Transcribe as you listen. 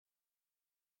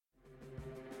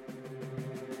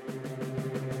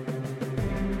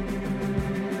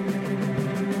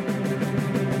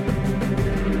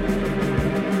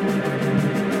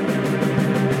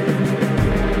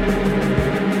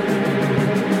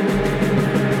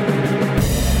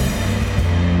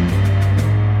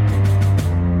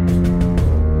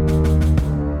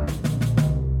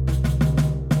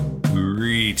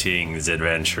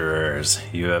adventurers.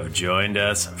 You have joined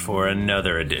us for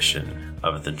another edition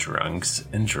of the Drunks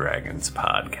and Dragons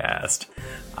podcast.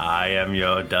 I am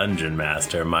your dungeon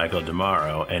master, Michael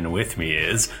Demaro, and with me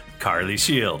is Carly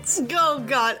Shields. Oh,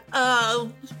 God.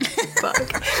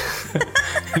 Fuck.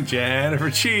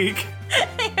 Jennifer Cheek.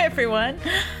 Hey, everyone.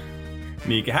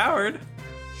 Mika Howard.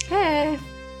 Hey.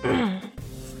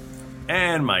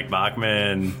 And Mike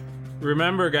Bachman.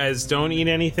 Remember, guys, don't eat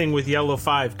anything with yellow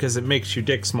 5 because it makes your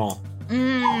dick small.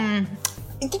 Did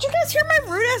you guys hear my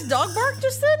rude-ass dog bark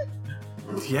just then?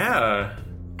 Yeah.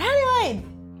 Anyway,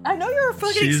 I know you're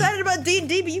fucking excited about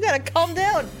D&D, but you gotta calm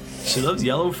down. She loves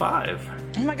yellow 5.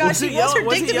 Oh my gosh, she wants her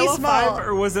dick to be small. 5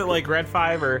 or was it like red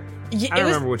 5 or... I don't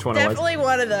remember which one it was. Definitely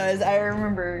one of those. I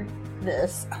remember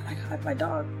this. Oh my god, my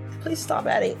dog. Please stop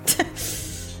at it.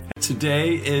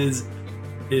 Today is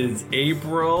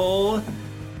April 20.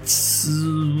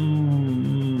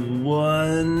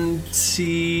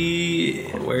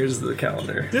 Where's the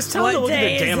calendar? Just tell them to look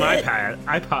at the damn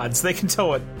iPods. They can tell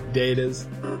what day it is.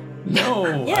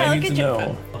 No, Yeah, I need to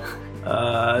know.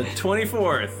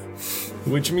 24th,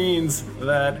 which means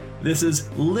that this is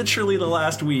literally the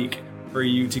last week for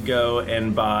you to go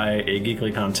and buy a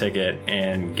GeeklyCon ticket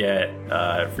and get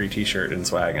a free t-shirt and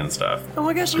swag and stuff. Oh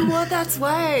my gosh, you want that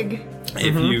swag.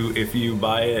 If you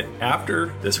buy it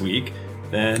after this week,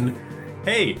 then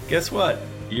hey, guess what?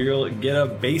 You'll get a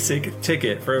basic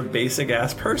ticket for a basic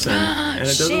ass person, and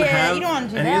it doesn't have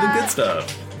any of the good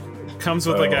stuff. Comes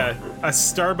with like a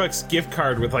Starbucks gift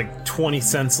card with like 20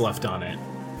 cents left on it.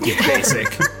 Get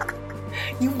basic.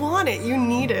 You want it. You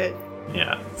need it.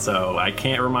 Yeah, so I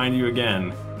can't remind you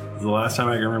again. It's the last time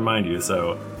I can remind you,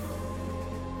 so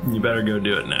you better go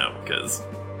do it now, because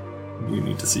we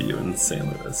need to see you in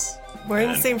St. Louis. Wearing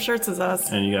the same shirts as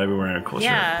us. And you gotta be wearing a cool shirt.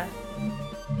 Yeah.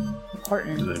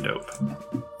 Important. They're dope.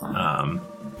 And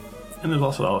there's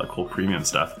also all that cool premium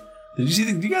stuff. Did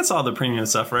you guys saw the premium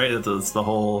stuff, right? It's the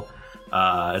whole,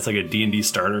 it's like a D&D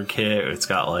starter kit. It's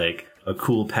got like a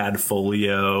cool pad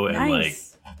folio and like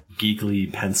geekly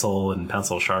pencil and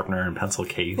pencil sharpener and pencil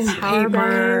case. And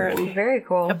paper. Very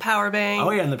cool. A power bank.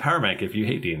 Oh yeah, and the power bank if you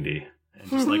hate D&D. And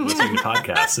just like listening to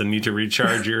podcasts and need to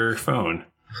recharge your phone.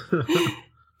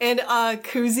 And a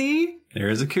koozie. There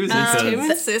is a koozie. Tim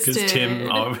insisted. Because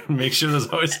Tim, make sure there's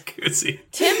always a koozie.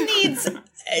 Tim has a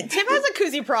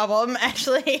koozie problem,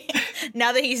 actually.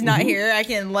 Now that he's not here, I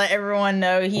can let everyone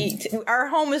know our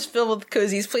home is filled with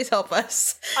koozies. Please help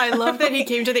us. I love that he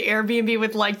came to the Airbnb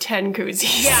with like 10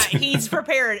 koozies. Yeah, he's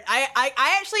prepared. I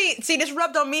actually see this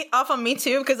rubbed off on me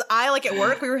too, because I like at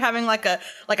work we were having like a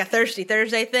Thirsty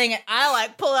Thursday thing, and I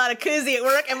like pull out a koozie at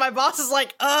work, and my boss is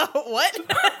like, what?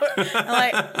 I'm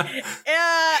like,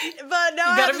 yeah, but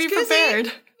no, you gotta be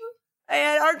prepared.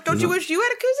 And don't you wish you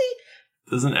had a koozie?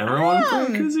 Doesn't everyone put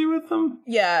a koozie with them?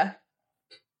 Yeah.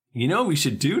 You know what we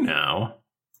should do now?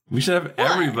 We should have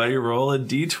everybody roll a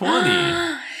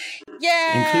d20.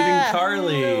 Yeah. Including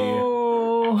Carly.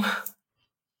 Oh.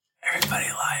 Everybody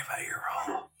lie about your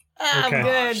roll. I'm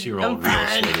good. She rolled I'm real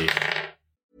fine. shitty.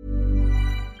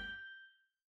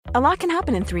 A lot can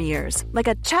happen in 3 years, like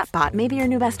a chatbot may be your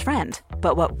new best friend.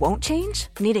 But what won't change?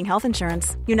 Needing health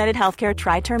insurance. United Healthcare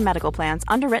Tri-Term Medical Plans,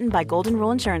 underwritten by Golden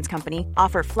Rule Insurance Company,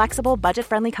 offer flexible,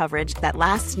 budget-friendly coverage that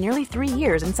lasts nearly 3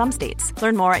 years in some states.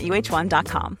 Learn more at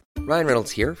uh1.com. Ryan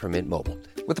Reynolds here from Mint Mobile.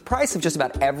 With the price of just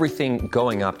about everything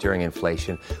going up during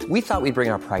inflation, we thought we'd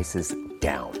bring our prices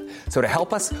down. So to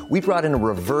help us, we brought in a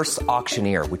reverse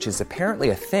auctioneer, which is apparently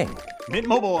a thing. Mint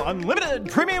Mobile Unlimited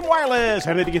Premium Wireless.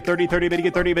 How to get 30, 30, bit to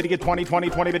get 30, bit to get 20,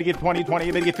 20, 20, bit to get 20,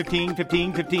 20, bit to get 15,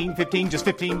 15, 15, 15, just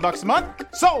 $15 a month?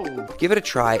 Sold! Give it a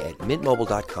try at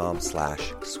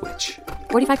mintmobile.com/switch.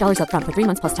 $45 up front for 3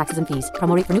 months plus taxes and fees.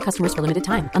 Promo rate for new customers for limited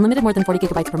time. Unlimited more than 40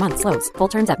 gigabytes per month. Slows full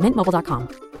terms at mintmobile.com.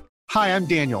 Hi, I'm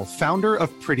Daniel, founder of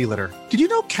Pretty Litter. Did you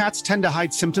know cats tend to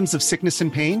hide symptoms of sickness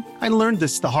and pain? I learned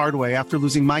this the hard way after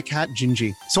losing my cat,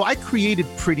 Gingy. So I created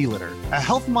Pretty Litter, a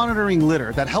health monitoring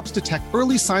litter that helps detect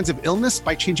early signs of illness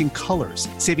by changing colors,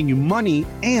 saving you money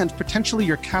and potentially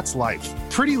your cat's life.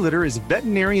 Pretty Litter is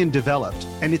veterinarian developed,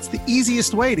 and it's the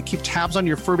easiest way to keep tabs on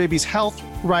your fur baby's health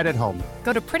right at home.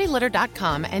 Go to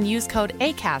prettylitter.com and use code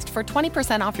ACAST for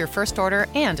 20% off your first order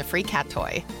and a free cat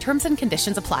toy. Terms and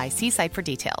conditions apply. See site for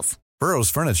details. Burrow's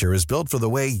furniture is built for the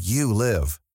way you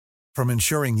live. From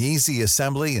ensuring easy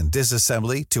assembly and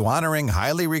disassembly to honoring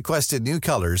highly requested new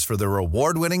colors for their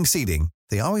award-winning seating,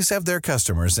 they always have their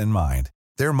customers in mind.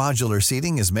 Their modular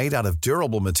seating is made out of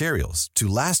durable materials to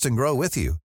last and grow with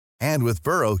you. And with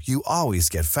Burrow, you always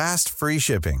get fast, free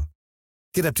shipping.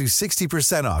 Get up to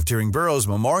 60% off during Burrow's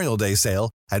Memorial Day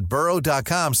sale at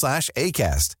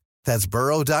burrow.com/ACAST. That's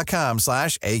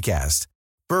burrow.com/ACAST.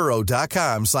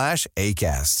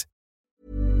 burrow.com/ACAST.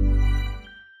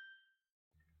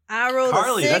 I rolled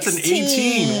Carly, a 16. that's an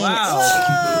 18.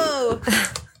 Wow. Whoa.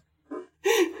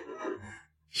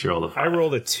 She rolled a 5. I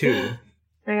rolled a 2.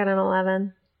 I got an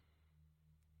 11.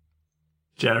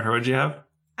 Jennifer, what'd you have?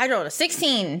 I rolled a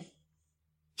 16.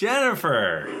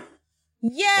 Jennifer!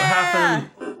 Yeah. What happened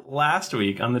last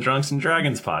week on the Drunks and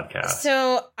Dragons podcast?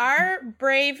 So our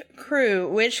brave crew,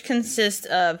 which consists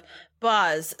of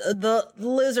Boz, the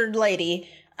lizard lady,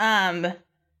 Tug,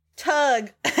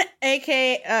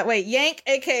 Yank,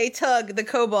 aka Tug, the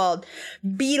kobold,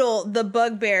 Beetle, the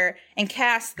bugbear, and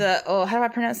Cass, the how do I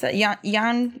pronounce that?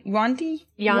 Yanti.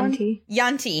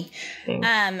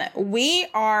 We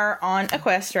are on a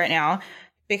quest right now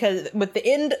because with the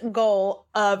end goal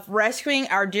of rescuing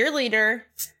our dear leader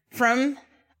from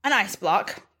an ice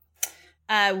block,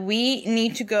 we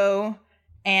need to go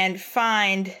and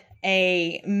find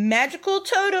a magical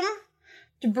totem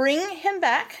to bring him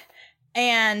back.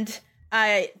 And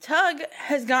Tug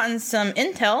has gotten some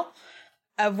intel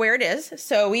of where it is,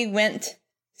 so we went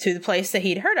to the place that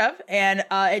he'd heard of, and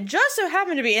it just so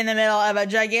happened to be in the middle of a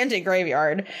gigantic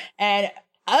graveyard, and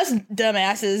us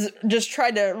dumbasses just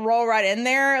tried to roll right in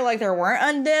there like there weren't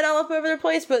undead all up over the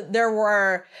place, but there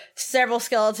were several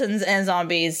skeletons and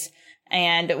zombies,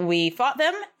 and we fought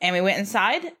them, and we went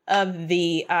inside of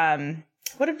the,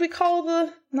 what did we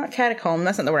call not catacomb,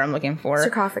 that's not the word I'm looking for.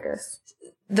 Sarcophagus.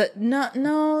 I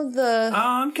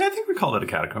think we called it a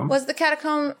catacomb. Was the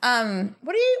catacomb,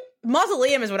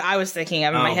 mausoleum is what I was thinking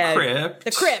of in my head. Crypt.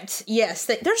 The crypt, yes.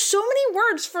 There's so many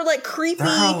words for like creepy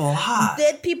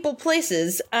dead people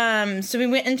places. So we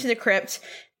went into the crypt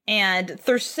and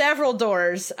through several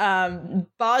doors,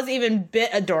 Boz even bit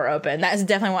a door open. That's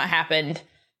definitely what happened.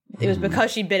 It was because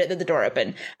she bit it that the door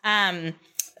opened.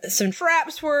 Some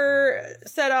traps were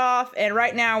set off, and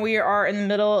right now we are in the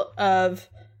middle of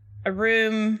a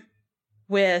room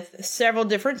with several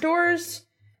different doors.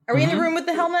 Are we in the room with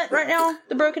the helmet right now?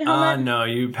 The broken helmet? No,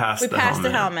 you passed the helmet. We passed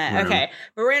the helmet. Room. Okay.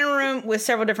 But we're in a room with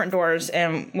several different doors,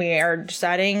 and we are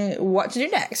deciding what to do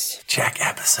next. Check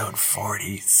episode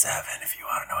 47 if you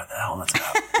want to know what the helmet's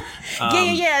about.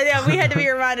 Yeah. We had to be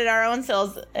reminded our own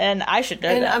selves, and I should know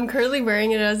and that. I'm currently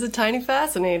wearing it as a tiny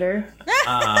fascinator.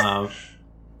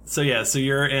 So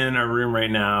you're in a room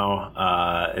right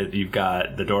now. You've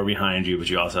got the door behind you, but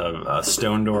you also have a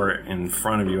stone door in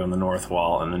front of you on the north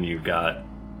wall, and then you've got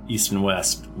east and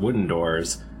west wooden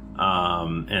doors,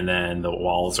 and then the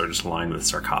walls are just lined with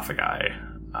sarcophagi,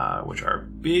 which are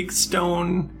big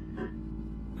stone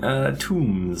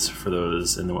tombs. For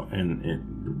those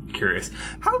in curious,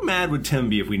 how mad would Tim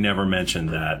be if we never mentioned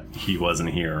that he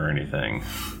wasn't here or anything?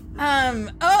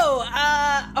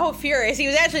 Furious. He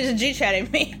was actually just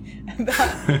G-chatting me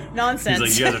about nonsense.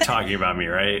 He's like, you guys are talking about me,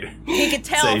 right? He could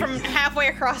tell from halfway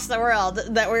across the world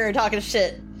that we were talking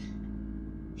shit.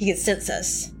 He could sense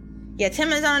us. Yeah,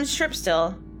 Tim is on his trip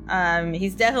still.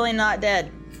 He's definitely not dead.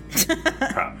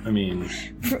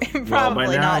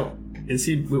 Probably not. Is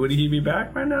he? Would he be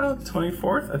back by now?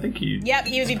 24th? I think he. Yep,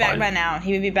 he would be back by now.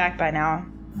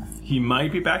 He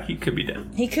might be back. He could be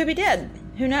dead. He could be dead.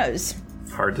 Who knows?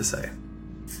 Hard to say.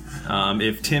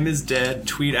 If Tim is dead,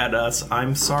 tweet at us.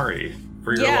 I'm sorry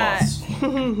for your loss.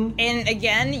 And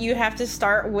again, you have to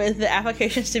start with the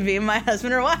applications to be my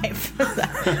husband or wife.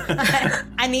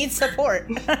 I need support.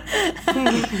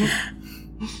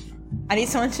 I need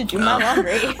someone to do my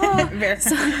laundry.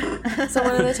 So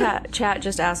one in the chat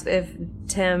just asked if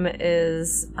Tim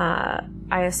is, I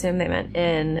assume they meant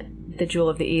in the Jewel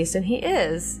of the East, and he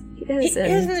is. He is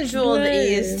in the Jewel of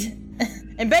the East.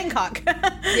 In Bangkok.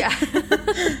 Yeah.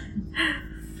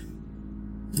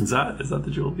 Is that the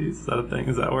Jewel of the East? Is that a thing?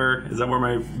 Is that where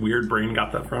my weird brain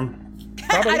got that from?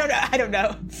 Probably. I don't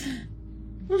know.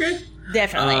 Okay.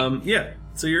 Definitely. Yeah.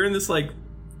 So you're in this like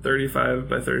 35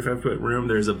 by 35 foot room.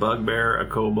 There's a bugbear, a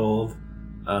kobold,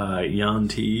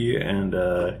 Yanti, and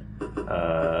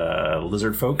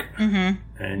lizard folk.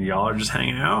 Mm-hmm. And y'all are just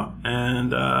hanging out,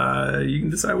 and you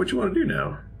can decide what you want to do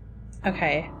now.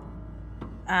 Okay.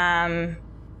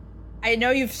 I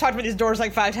know you've talked about these doors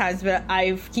like 5 times, but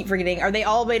I keep forgetting. Are they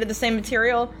all made of the same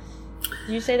material?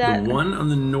 Did you say that? The one on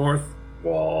the north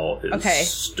wall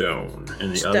is stone,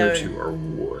 and the other 2 are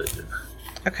wood.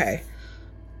 Okay.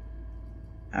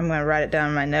 I'm going to write it down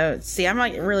in my notes. See, I'm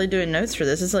like really doing notes for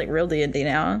this. It's like real D&D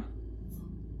now.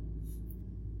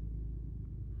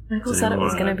 Michael said it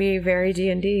was going to be very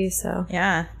D&D, so...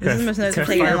 Yeah. This is the most notes I've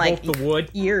taken in like the wood?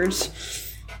 years.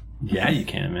 Yeah, you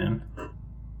can, man.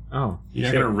 Oh. You're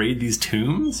not going to raid these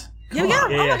tombs? Yeah, oh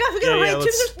my gosh, we got to raid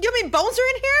tombs. You mean bones are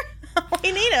in here?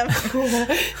 We need them.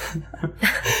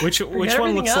 Which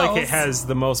one looks like it has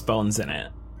the most bones in it?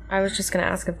 I was just going to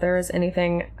ask if there was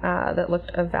anything that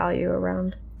looked of value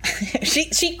around. she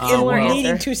is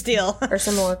needing to steal. Or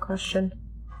similar question.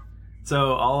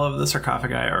 So all of the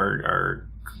sarcophagi are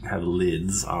have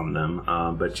lids on them,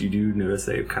 but you do notice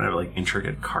they have kind of like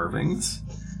intricate carvings.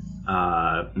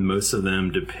 Most of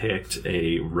them depict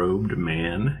a robed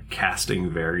man casting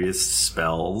various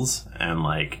spells and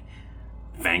like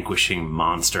vanquishing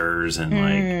monsters, and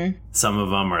like some of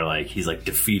them are like he's like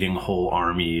defeating whole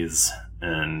armies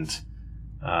and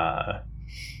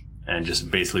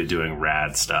just basically doing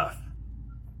rad stuff.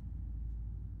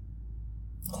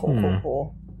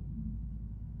 Cool.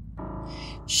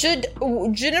 Should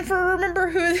Jennifer remember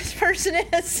who this person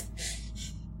is?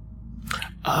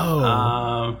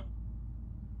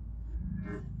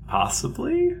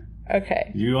 Possibly.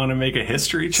 Okay. You want to make a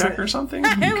history check or something?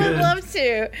 I would love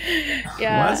to.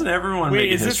 Yeah. Why doesn't everyone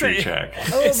make a history check?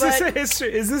 Is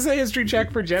this a history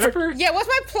check for Jennifer? Yeah. What's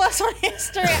my plus on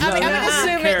history? I'm gonna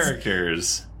assume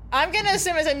characters. I'm gonna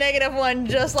assume it's a -1,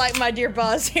 just like my dear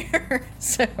boss here.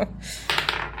 So.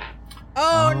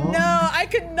 Oh no! I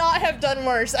could not have done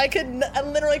worse. I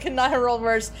literally could not have rolled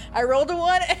worse. I rolled a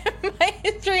 1, and my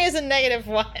history is a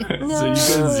 -1. So you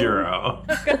got 0.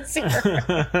 I got 0.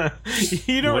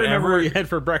 You don't remember what you had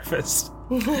for breakfast.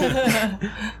 Did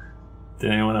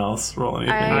anyone else roll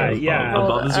anything? I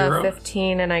rolled above 0?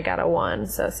 15 and I got a 1,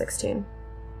 so 16.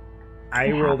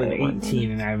 I rolled an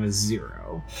 18 and I have a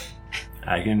 0.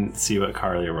 I can see what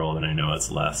Carly rolled, and I know it's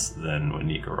less than what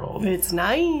Nika rolled. It's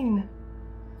 9.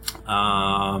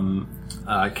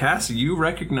 Cass, you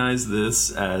recognize this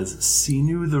as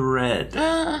Sinu the Red,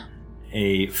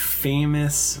 a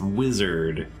famous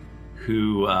wizard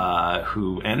who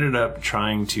ended up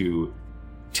trying to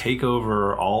take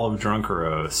over all of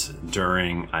Drunkeros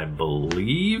during, I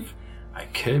believe, I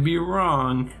could be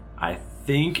wrong, I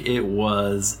think it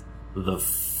was the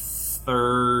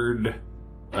third,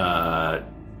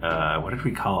 what did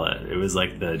we call it? It was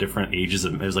like the different ages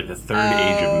of, it was like the third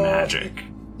age of magic.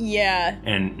 Yeah.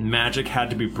 And magic had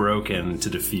to be broken to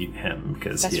defeat him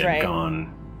because he had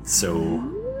gone so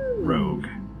rogue.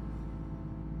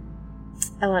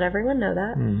 I let everyone know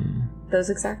that.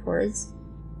 Those exact words.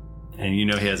 And you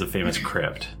know he has a famous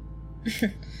crypt.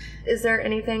 Is there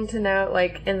anything to note,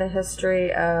 like, in the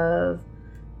history of,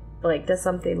 like, does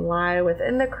something lie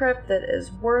within the crypt that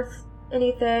is worth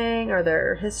anything? Are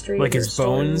there histories? Like his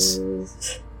bones?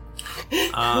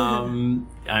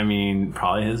 I mean,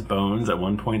 probably his bones. At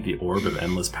one point, the Orb of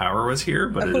Endless Power was here,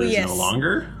 but it is no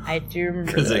longer. I do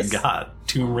remember because it got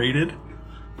tomb raided.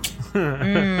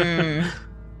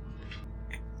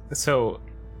 So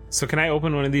can I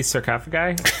open one of these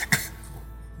sarcophagi?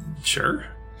 Sure.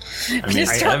 I mean,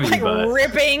 just start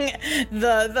ripping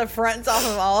the fronts off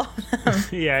of all of them.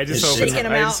 Yeah, I just shaking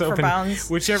them out for bones.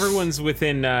 Whichever one's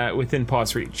within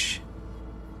Paw's reach.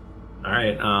 All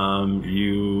right.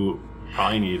 You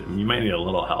probably you might need a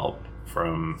little help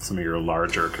from some of your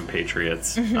larger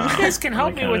compatriots. You guys can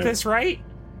help me with this, right?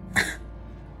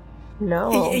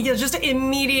 No. You'll just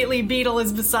immediately, Beetle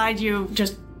is beside you,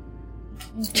 just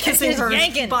kissing her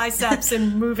biceps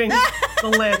and moving the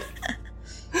lid.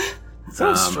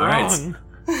 So strong.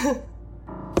 Right.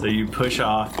 So you push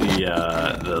off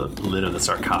the lid of the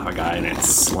sarcophagi and it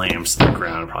slams to the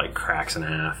ground, probably cracks in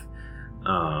half.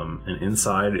 And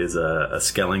inside is a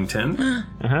skeleton,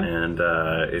 and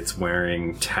it's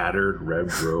wearing tattered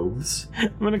red robes.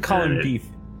 I'm gonna call him Beef.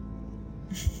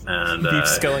 And Beef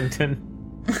Skellington.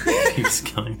 Beef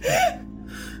Skellington.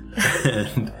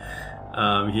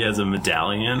 And he has a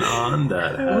medallion on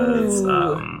that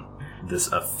has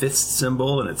a fist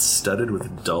symbol, and it's studded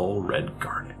with dull red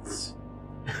garnets.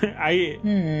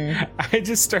 I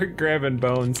just start grabbing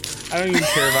bones. I don't even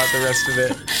care about the rest of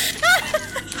it.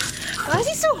 Why is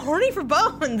he so horny for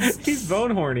bones? He's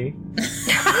bone horny.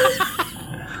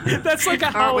 That's like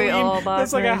a Halloween.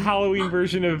 That's like a Halloween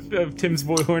version of Tim's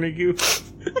Boy Hornigoo.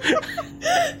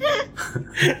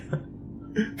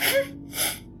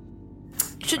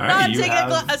 Should not have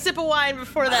taken a sip of wine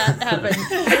before that happened.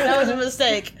 That was a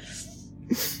mistake.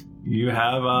 You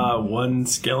have 1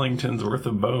 skeleton's worth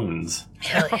of bones.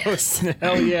 Hell yes.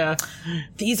 Hell yeah.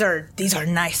 These are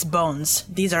nice bones.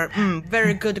 These are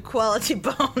very good quality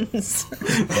bones.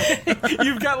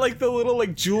 You've got like the little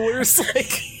like jewelers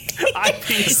like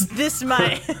eyepiece. This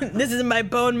is my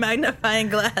bone magnifying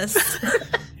glass.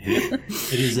 It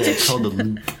is called a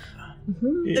loop.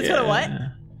 It's called a what?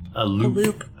 A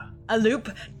loop. A loop.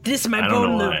 This is my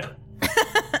bone loop.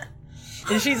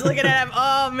 And she's looking at him.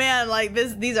 Oh man, like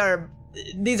these are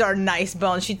nice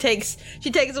bones. She takes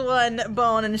 1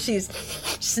 bone and she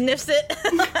sniffs it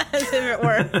as if it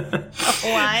were a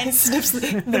wine. Sniffs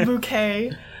the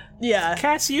bouquet. Yeah.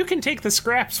 Cassie, you can take the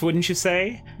scraps, wouldn't you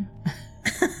say?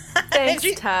 Thanks,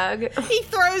 Tug. He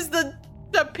throws the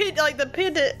pin, like the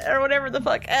pin or whatever the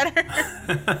fuck at her.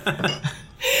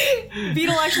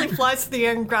 Beetle actually flies to the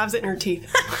air and grabs it in her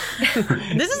teeth.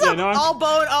 This is all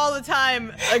bone all the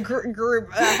time. A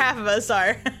group, half of us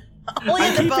are. Only I'm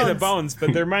in the keeping bones. the bones,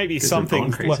 but there might be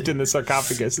something left in the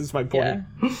sarcophagus, is my point.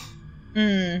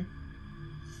 Yeah.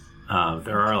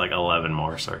 There are like 11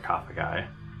 more sarcophagi.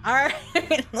 Alright,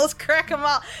 let's crack them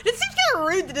all. It seems kind of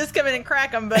rude to just come in and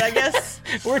crack them, but I guess...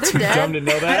 We're too dumb to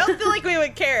know that. I don't feel like we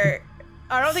would care.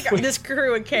 I don't think this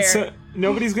crew would care. So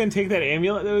nobody's going to take that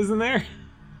amulet that was in there?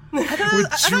 I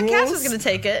thought Cass was going to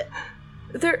take it.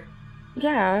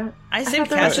 Yeah. I assumed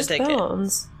Cass would take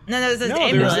bones. it. No, there's an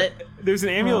amulet. There's an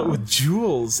amulet with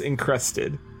jewels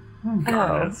encrusted.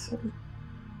 Oh.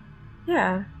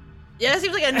 Yeah. Yeah, it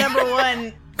seems like a number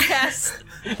one Cass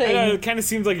thing. It kind of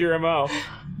seems like your MO.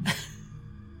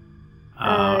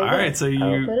 All right, so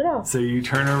you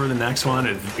turn over the next one.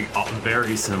 It's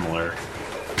very similar.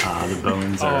 The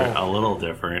bones are a little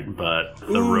different, but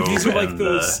the robe these are like and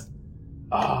those.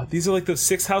 These are like those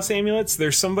 6 house amulets.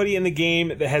 There's somebody in the game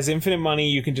that has infinite money.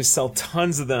 You can just sell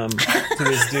tons of them to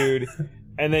this dude.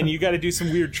 And then you got to do some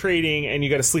weird trading, and you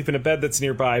got to sleep in a bed that's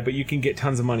nearby, but you can get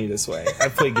tons of money this way.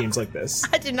 I've played games like this.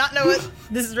 I do not know what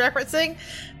this is referencing,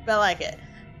 but I like it.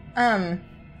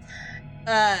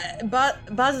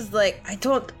 Buzz is like, I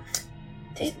don't...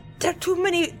 There are too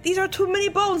many... These are too many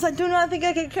bones. I do not think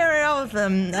I can carry all of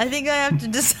them. I think I have to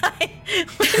decide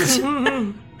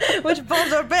which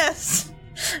bones are best.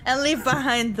 And leave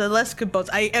behind the less good bones.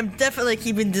 I am definitely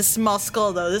keeping this small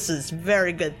skull, though. This is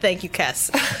very good. Thank you,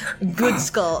 Cass. Good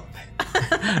skull.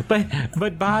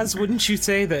 But Boz, wouldn't you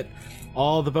say that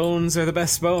all the bones are the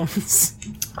best bones?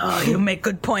 Oh, you make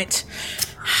good point.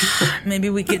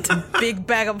 Maybe we get a big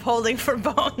bag of holding for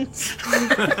bones.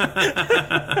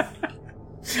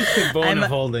 Bone of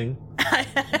holding.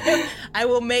 I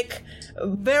will make a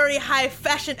very high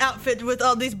fashion outfit with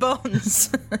all these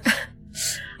bones.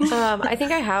 I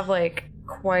think I have like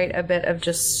quite a bit of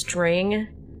just string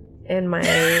in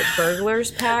my burglar's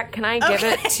pack. Can I give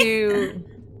it to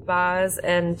Boz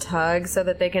and Tug so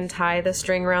that they can tie the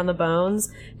string around the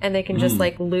bones and they can just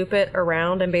like loop it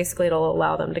around and basically it'll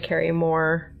allow them to carry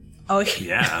more? Oh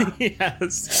yeah.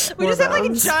 Yes. We just have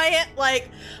like a giant like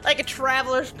a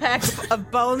traveler's pack of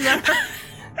bones.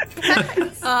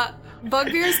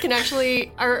 Bugbears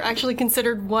are actually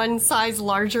considered one size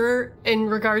larger in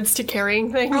regards to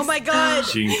carrying things. Oh my god!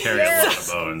 She can carry a lot of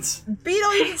bones.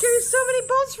 Beetle, you can carry so many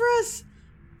bones for us.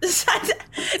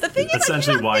 The thing is,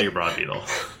 essentially why you brought Beetle.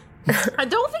 I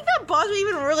don't think that Buzz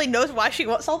even really knows why she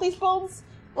wants all these bones.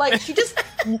 Like she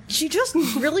just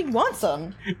really wants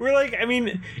them. We're like, I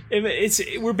mean,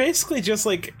 we're basically just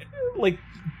like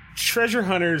treasure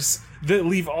hunters that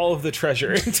leave all of the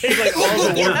treasure and take like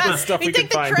all the worthless stuff we can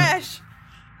find. Trash.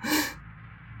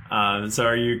 So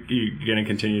are you gonna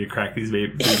continue to crack these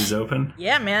babies open?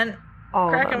 Yeah, man.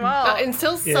 Crack them all.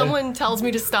 Until someone tells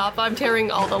me to stop, I'm tearing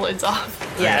all the lids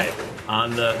off. Yeah. Okay.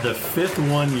 On the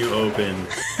 5th one you open,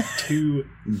 2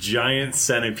 giant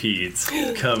centipedes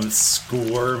come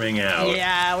squirming out.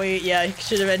 Yeah, you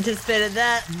should have anticipated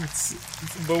that.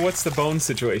 But what's the bone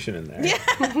situation in there?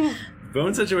 Yeah.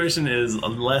 Bone situation is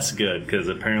less good because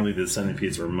apparently the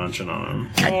centipedes were munching on them.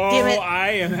 Damn it.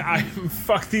 I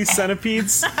fuck these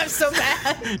centipedes. I'm so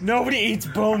mad. Nobody eats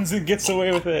bones and gets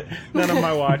away with it. None on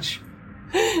my watch.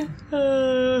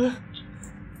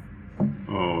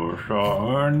 Oh, so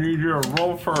I need you to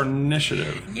roll for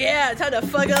initiative. Yeah, time to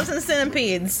fuck up some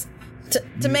centipedes.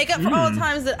 To make up for all the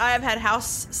times that I have had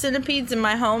house centipedes in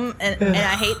my home and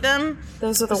I hate them.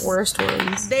 Those are the worst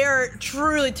ones. They are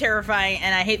truly terrifying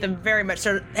and I hate them very much.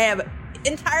 So they have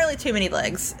entirely too many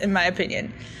legs, in my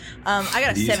opinion. I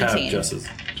got a 17.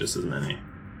 Have just as many.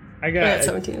 I got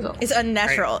 17 as well. It's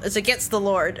unnatural. It's against the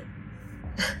Lord.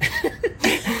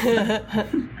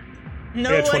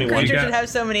 No one creature should have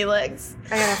so many legs.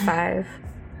 I got a 5.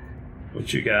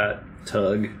 What you got,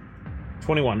 Tug?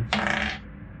 21.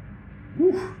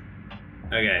 Whew.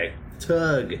 Okay,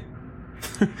 Tug.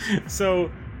 So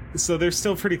they're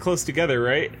still pretty close together,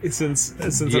 right? Since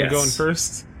I'm going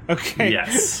first. Okay.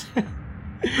 Yes.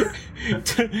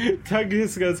 Tug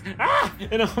just goes, ah!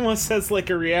 And almost has like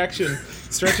a reaction.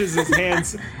 Stretches his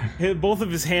hands, both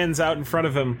of his hands out in front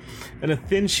of him, and a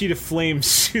thin sheet of flame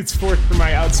shoots forth from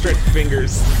my outstretched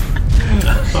fingers.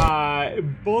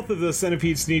 Both of the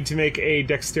centipedes need to make a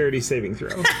dexterity saving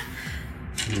throw.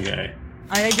 Okay.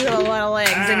 I do have a lot of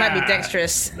legs. They might be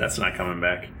dexterous. That's not coming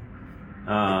back.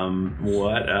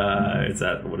 What is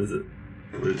that? What is it?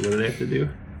 What do they have to do?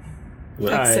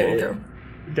 Saving throw.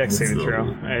 Dex saving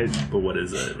throw. But what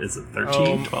is it? Is it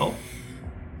 13? 12?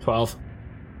 12.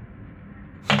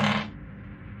 The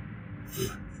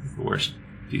worst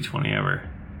D20 ever.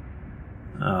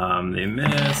 They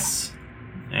miss.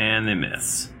 And they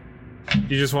miss.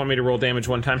 You just want me to roll damage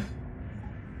one time?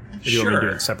 Or do you want me to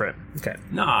do it separate? Okay.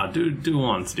 Nah, do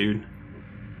once, dude.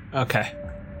 Okay.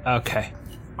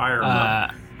 Fire 'em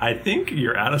up. I think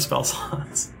you're out of spell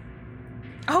slots.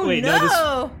 Oh, wait,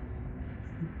 no!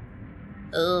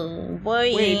 Oh,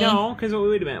 boy. Wait, no, because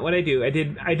wait a minute. What I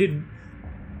did...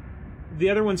 The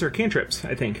other ones are cantrips,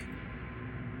 I think.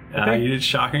 You did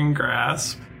Shocking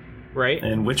Grasp. Right.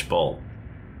 And Witch Bolt.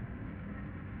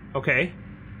 Okay.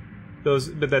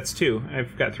 But that's 2.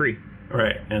 I've got 3.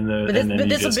 Right, and then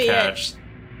you just cast.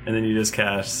 And then you just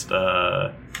cast.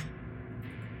 You're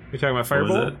talking about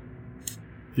Fireball? Was it?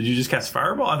 Did you just cast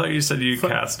Fireball? I thought you said you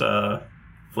cast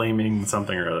Flaming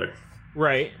something or other.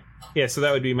 Right. Yeah, so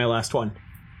that would be my last one.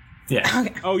 Yeah.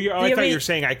 Okay. Oh, I thought you were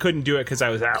saying I couldn't do it because I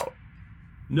was out.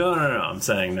 No. I'm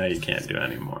saying no, you can't do it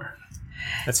anymore.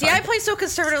 That's fine. I play so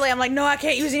conservatively. I'm like, no, I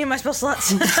can't use any of my spell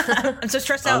slots. I'm so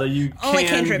stressed out. Although you Only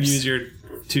can cantrips. use your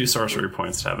 2 sorcery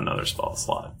points to have another spell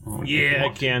slot. Yeah, I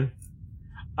can.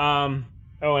 And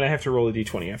I have to roll a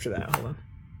d20 after that. Hold on.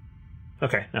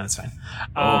 Okay, no, that's fine.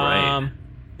 All right.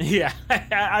 Yeah,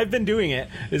 I've been doing it.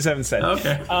 Just haven't said.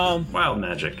 Okay. Wild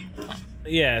magic.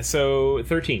 Yeah, so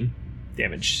 13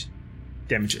 damages.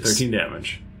 13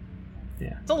 damage.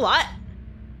 Yeah. It's a lot.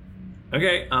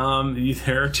 Okay,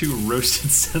 there are 2 roasted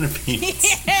centipedes.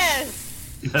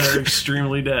 Yes! That are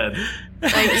extremely dead.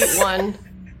 I eat one.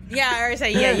 Yeah, I already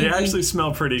said yeah. They actually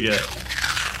smell pretty good.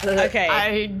 Okay.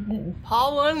 I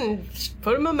paw one and just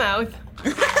put it in my mouth.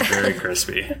 Very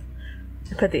crispy.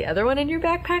 Put the other one in your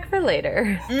backpack for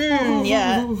later.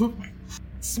 Yeah.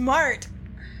 Smart.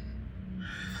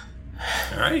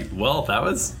 Alright, well, that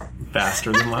was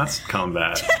faster than last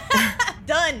combat.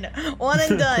 Done. One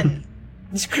and done.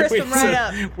 Just crisp them right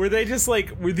up. Were these just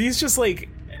like...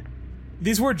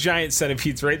 These were giant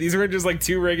centipedes, right? These weren't just like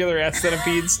 2 regular ass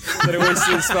centipedes that I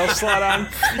wasted a spell slot on.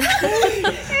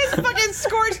 It's fucking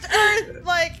scorched earth.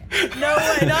 Like, no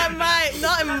way, not in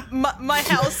my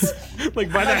house.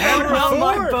 Like by the head of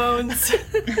my bones.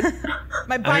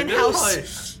 My bind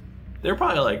house. They're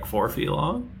probably like 4 feet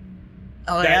long.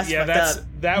 Oh,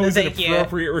 that was an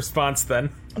appropriate response then.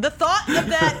 The thought of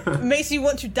that makes you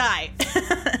want to die.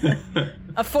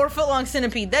 A 4-foot-long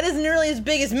centipede. That is nearly as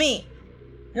big as me.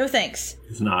 No thanks.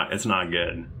 It's not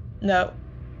good. No.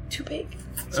 Too big.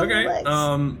 Okay.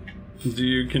 Do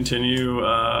you continue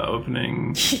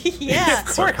opening yeah, of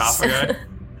course. sarcophagi?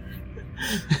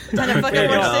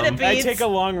 I take a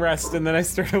long rest and then I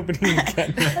start opening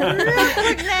again.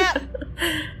 Quick nap.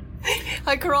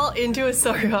 I crawl into a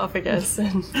sarcophagus.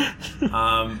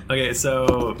 Okay,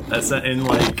 so in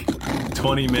like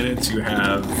 20 minutes you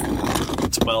have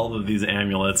 12 of these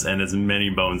amulets and as many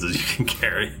bones as you can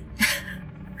carry.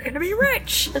 We're gonna be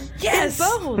rich. Yes,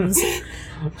 bones.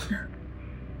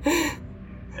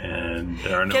 And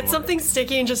there are no Get something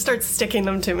sticky and just start sticking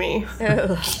them to me.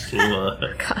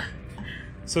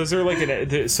 So is there like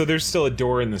so there's still a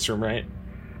door in this room, right?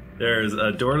 There's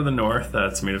a door to the north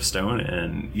that's made of stone,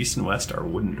 and east and west are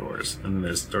wooden doors. And then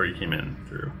there's the door you came in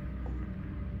through.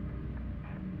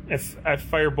 I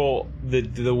firebolt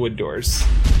the wood doors.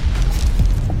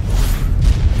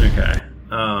 Okay.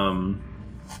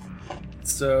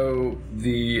 So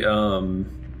the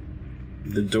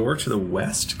door to the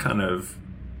west kind of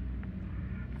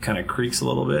creaks a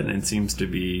little bit, and it seems to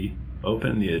be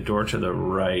open. The door to the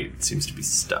right seems to be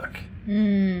stuck.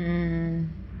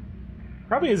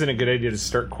 Probably isn't a good idea to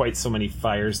start quite so many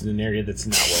fires in an area that's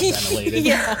not well ventilated.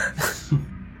 Yeah.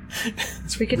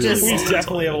 So we could just... We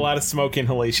definitely have a lot of smoke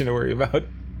inhalation to worry about.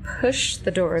 Push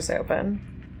the doors open.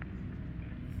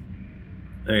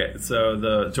 Okay, so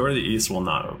the door to the east will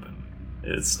not open.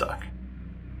 It is stuck.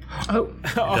 Oh.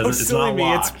 It's not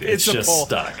locked. It's just pull.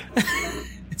 stuck.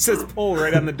 It says pull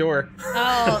right on the door.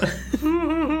 Oh.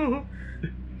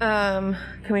 Can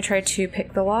we try to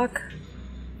pick the lock?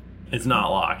 It's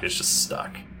not locked. It's just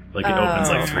stuck. Like it opens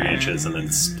like 3 inches and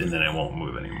then it won't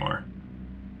move anymore.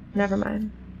 Never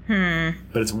mind.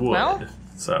 But it's wood,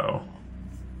 so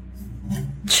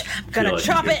Gotta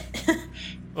chop it.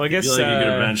 Well, I guess you could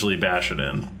eventually bash it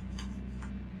in.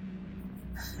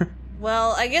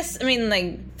 Well, I guess,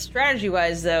 like,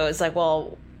 strategy-wise, though, it's like,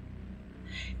 well,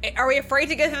 are we afraid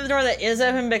to go through the door that is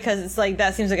open because it's like,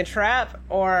 that seems like a trap,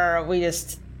 or we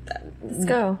just... Let's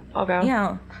go. I'll go.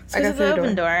 Yeah. Let's go through the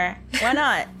open door. Why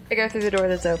not? I go through the door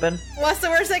that's open. What's the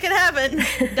worst that could happen?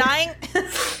 Dying?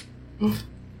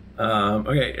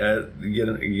 Okay, you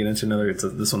get into another.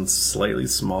 This one's slightly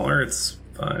smaller. It's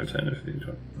 5, 10, 15,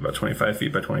 20, about 25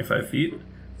 feet by 25 feet.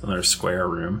 It's another square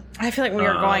room. I feel like we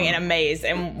are going in a maze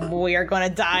and we are going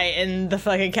to die in the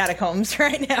fucking catacombs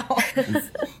right now.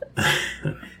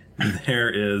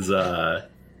 There's a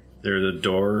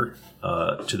door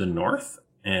to the north,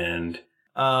 and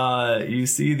you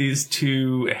see these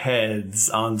two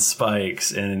heads on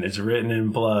spikes, and it's written in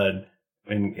blood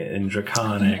in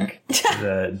Draconic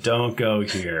that don't go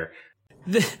here.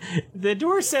 The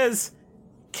door says,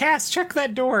 Cass, check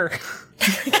that door.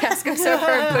 Cass goes over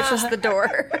and pushes the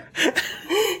door.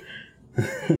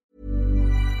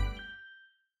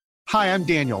 Hi, I'm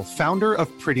Daniel, founder of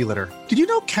Pretty Litter. Did you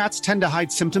know cats tend to hide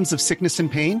symptoms of sickness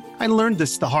and pain? I learned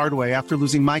this the hard way after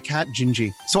losing my cat,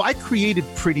 Gingy. So I created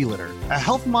Pretty Litter, a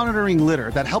health monitoring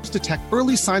litter that helps detect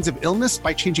early signs of illness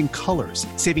by changing colors,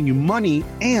 saving you money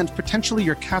and potentially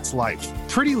your cat's life.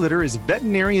 Pretty Litter is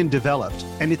veterinarian developed,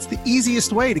 and it's the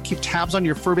easiest way to keep tabs on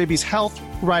your fur baby's health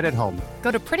right at home.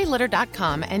 Go to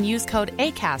prettylitter.com and use code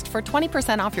ACAST for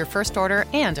 20% off your first order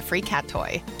and a free cat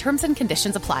toy. Terms and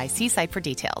conditions apply. See site for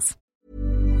details.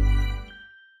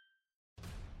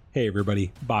 Hey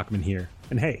everybody, Bachman here.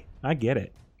 And hey, I get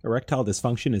it. Erectile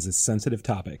dysfunction is a sensitive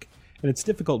topic, and it's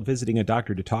difficult visiting a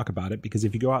doctor to talk about it because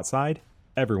if you go outside,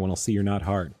 everyone will see you're not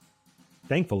hard.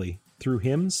 Thankfully, through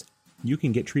HIMS, you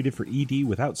can get treated for ED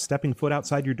without stepping foot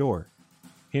outside your door.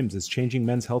 HIMS is changing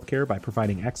men's healthcare by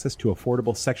providing access to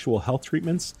affordable sexual health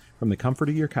treatments from the comfort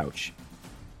of your couch.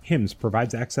 HIMS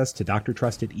provides access to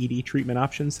doctor-trusted ED treatment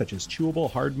options such as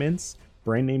chewable hard mints,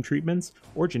 brand name treatments,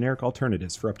 or generic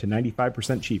alternatives for up to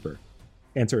 95% cheaper.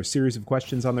 Answer a series of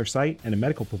questions on their site, and a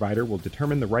medical provider will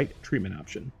determine the right treatment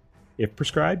option. If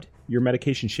prescribed, your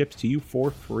medication ships to you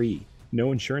for free,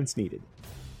 no insurance needed.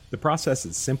 The process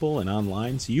is simple and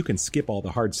online, so you can skip all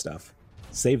the hard stuff.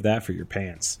 Save that for your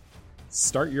pants.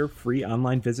 Start your free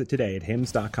online visit today at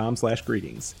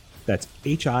hims.com/greetings. That's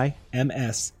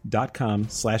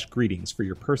HIMS.com/greetings for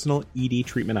your personal ED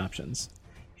treatment options.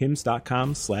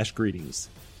 hims.com/greetings.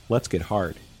 Let's get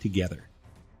hard together.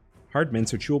 Hard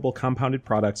mints are chewable compounded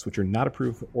products which are not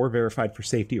approved or verified for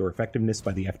safety or effectiveness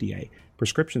by the FDA.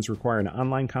 Prescriptions require an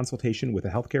online consultation with a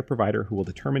healthcare provider who will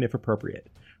determine if appropriate.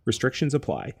 Restrictions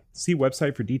apply. See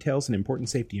website for details and important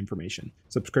safety information.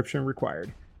 Subscription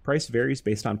required. Price varies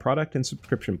based on product and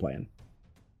subscription plan.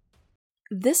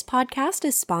 This podcast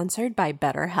is sponsored by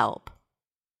BetterHelp.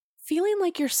 Feeling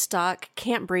like you're stuck,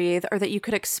 can't breathe, or that you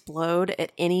could explode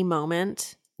at any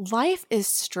moment? Life is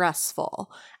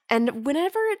stressful, and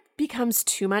whenever it becomes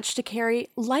too much to carry,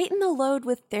 lighten the load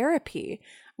with therapy.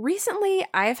 Recently,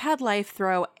 I've had life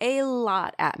throw a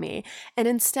lot at me, and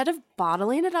instead of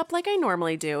bottling it up like I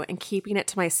normally do and keeping it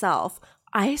to myself,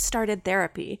 I started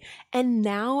therapy, and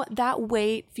now that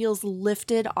weight feels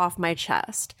lifted off my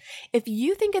chest. If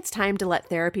you think it's time to let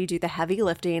therapy do the heavy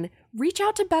lifting, reach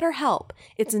out to BetterHelp.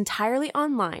 It's entirely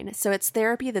online, so it's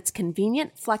therapy that's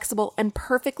convenient, flexible, and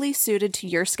perfectly suited to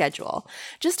your schedule.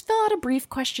 Just fill out a brief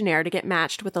questionnaire to get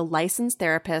matched with a licensed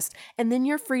therapist, and then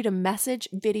you're free to message,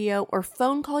 video, or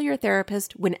phone call your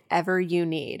therapist whenever you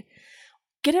need.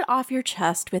 Get it off your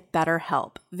chest with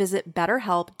BetterHelp. Visit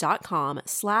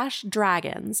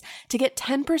betterhelp.com/dragons to get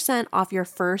 10% off your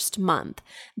first month.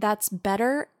 That's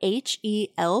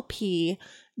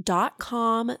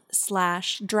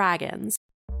betterhelp.com/dragons.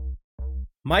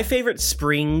 My favorite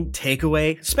spring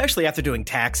takeaway, especially after doing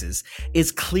taxes,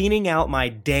 is cleaning out my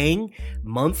dang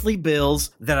monthly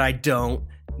bills that I don't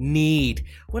need.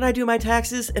 When I do my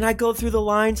taxes and I go through the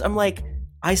lines, I'm like,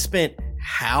 I spent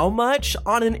how much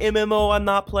on an MMO I'm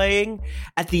not playing?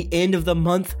 At the end of the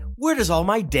month, where does all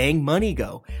my dang money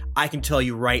go? I can tell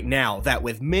you right now that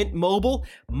with Mint Mobile,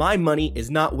 my money is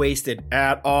not wasted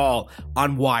at all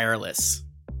on wireless.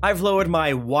 I've lowered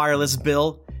my wireless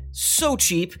bill so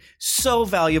cheap, so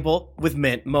valuable with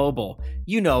Mint Mobile.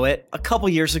 You know it. A couple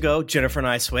years ago, Jennifer and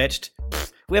I switched.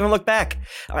 We haven't looked back.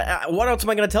 What else am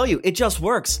I going to tell you? It just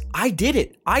works. I did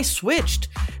it. I switched.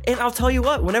 And I'll tell you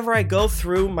what, whenever I go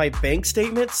through my bank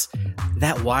statements,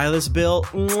 that wireless bill,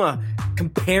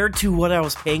 compared to what I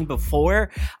was paying before,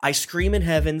 I scream in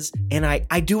heavens and I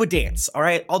do a dance, all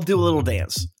right? I'll do a little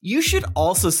dance. You should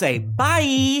also say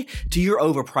bye to your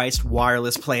overpriced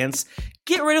wireless plans.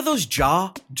 Get rid of those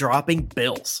jaw-dropping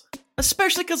bills,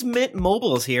 especially because Mint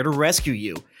Mobile is here to rescue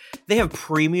you. They have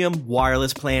premium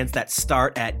wireless plans that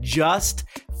start at just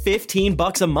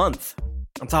 $15 a month.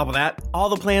 On top of that, all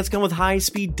the plans come with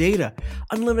high-speed data,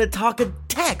 unlimited talk and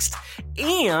text,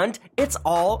 and it's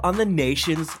all on the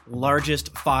nation's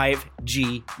largest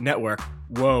 5G network.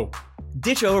 Whoa.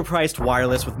 Ditch overpriced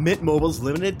wireless with Mint Mobile's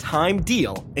limited time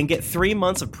deal and get 3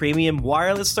 months of premium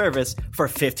wireless service for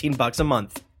 $15 a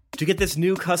month. to get this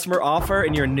new customer offer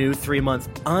and your new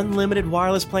 3-month unlimited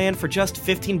wireless plan for just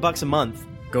 $15 a month.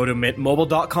 Go to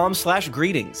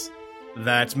mintmobile.com/greetings.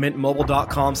 That's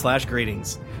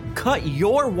mintmobile.com/greetings. Cut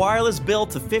your wireless bill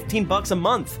to $15 a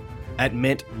month at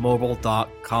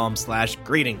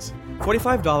mintmobile.com/greetings.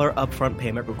 $45 upfront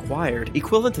payment required,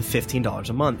 equivalent to $15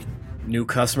 a month. New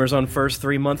customers on first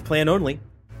 3-month plan only.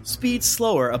 Speed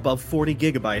slower above 40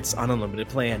 gigabytes on unlimited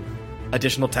plan.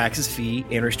 Additional taxes, fee,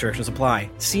 and restrictions apply.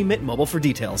 See Mint Mobile for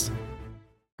details.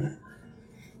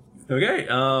 Okay,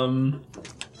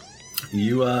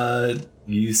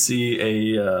 you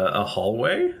see a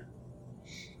hallway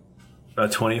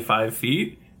about 25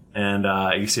 feet, and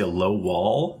you see a low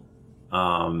wall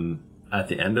at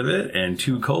the end of it, and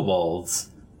 2 kobolds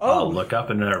look up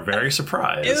and are very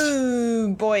surprised.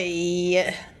 Ooh,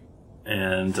 boy.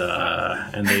 And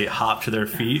they hop to their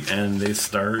feet and they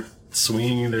start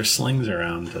swinging their slings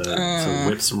around to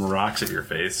whip some rocks at your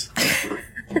face.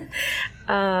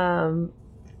 I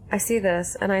see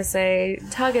this and I say,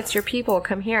 Tug, it's your people.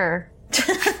 Come here.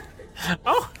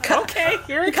 Okay,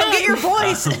 here we Come get your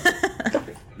boys.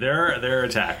 They're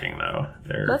attacking though.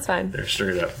 That's fine. They're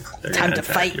straight up. They're Time gonna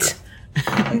to attack fight.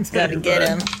 Gotta get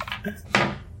him.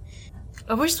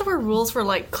 I wish there were rules for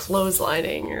like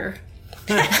clotheslining or.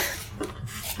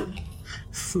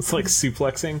 It's like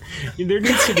suplexing. There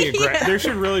needs to be there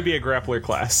should really be a grappler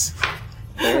class.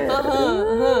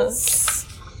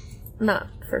 Not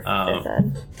for fifth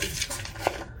ed.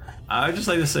 I would just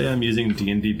like to say I'm using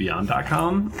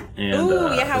dndbeyond.com, and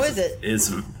Ooh, yeah, how is it? It's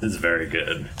very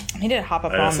good. I need to hop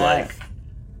up I on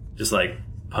just that. like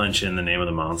punch in the name of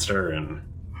the monster and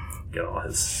get all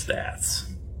his stats.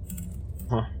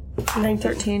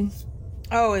 913.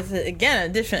 Oh, is it again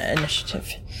a different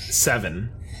initiative? 7.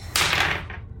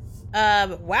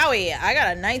 Wowie, I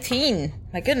got a 19.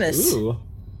 My goodness. Ooh.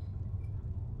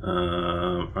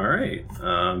 All right,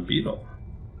 Beetle.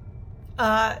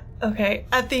 Okay.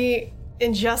 At the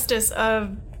injustice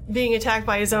of being attacked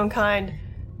by his own kind,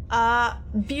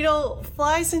 Beetle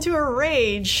flies into a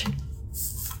rage.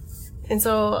 And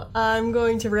so I'm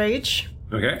going to rage.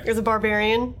 Okay. As a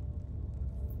barbarian.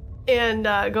 And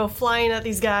go flying at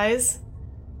these guys.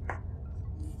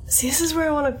 See, this is where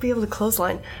I want to be able to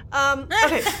clothesline.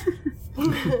 Okay.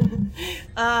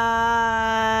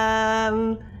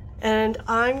 And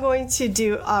I'm going to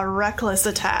do a reckless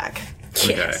attack.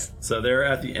 Okay, so they're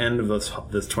at the end of this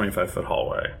 25-foot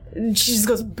hallway. She just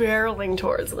goes barreling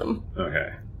towards them.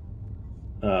 Okay.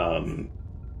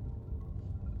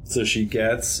 So she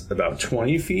gets about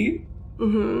 20 feet,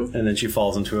 and then she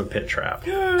falls into a pit trap.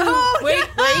 Wait.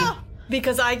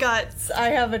 Because I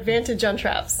have advantage on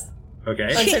traps.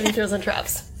 Okay. On saving throws on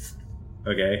traps.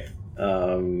 Okay.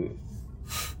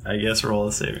 I guess roll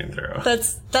a saving throw.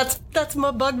 That's my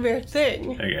bugbear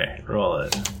thing. Okay, roll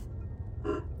it.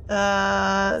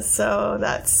 So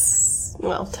that's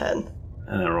 10. And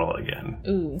then roll it again.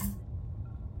 Ooh.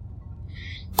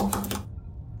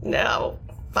 No,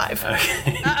 5.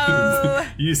 Okay. Uh-oh.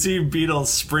 You see Beetle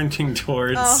sprinting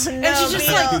towards. Oh, no, and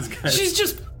she's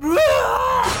just Beetle.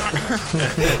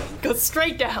 goes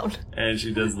straight down. And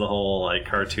she does the whole like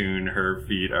cartoon. Her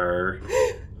feet are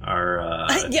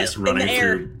just running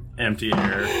through empty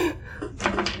air.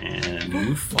 And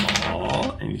you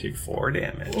fall, and you take 4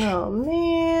 damage. Oh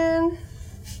man!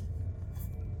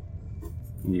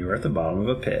 You are at the bottom of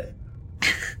a pit.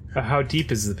 How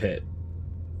deep is the pit?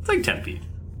 It's like 10 feet.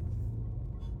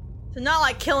 So not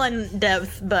like killing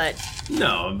depth, but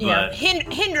No, but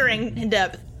hindering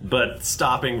depth. But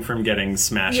stopping from getting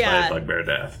smashed by a bugbear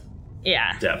death.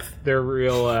 Yeah. Depth. They're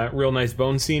real nice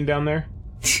bone scene down there.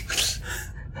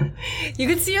 You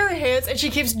can see her hands, and she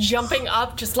keeps jumping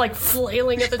up, just like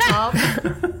flailing at the top.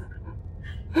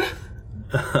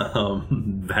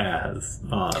 Baz.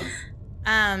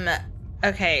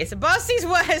 Okay, so Boss sees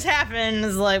what has happened and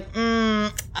is like,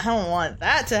 I don't want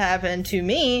that to happen to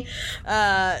me.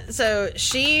 So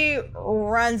she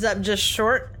runs up just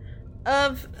short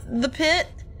of the pit.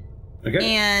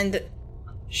 Okay. And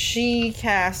she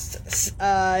casts,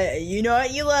 you know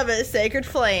what, you love it, Sacred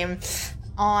Flame,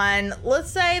 on, let's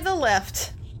say, the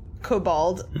left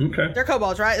kobold. Okay. They're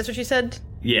kobolds, right? That's what she said?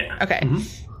 Yeah. Okay.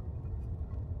 Mm-hmm.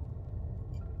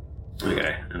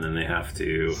 Okay, and then they have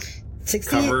to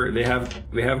 16. cover. They have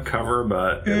cover,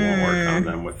 but it won't work on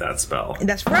them with that spell.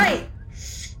 That's right.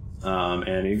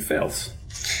 And he fails.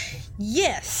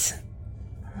 Yes.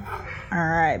 All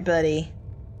right, buddy.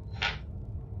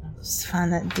 Let's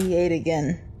find that D8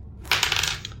 again.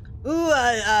 Ooh,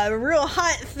 a real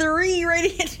hot 3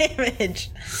 radiant damage.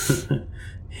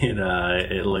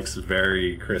 It looks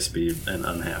very crispy and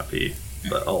unhappy,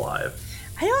 but alive.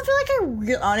 I don't feel like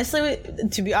honestly,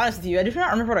 to be honest with you, I do not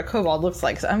remember what a kobold looks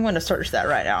like, so I'm going to search that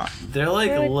right now. They're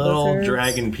like little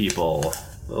dragon people.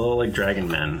 Little, like, dragon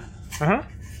men. Uh-huh.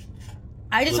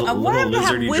 I want him to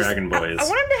have dragon boys. I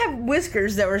want him to have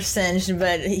whiskers that were singed,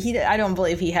 but I don't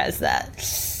believe he has that.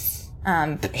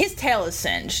 His tail is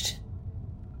singed.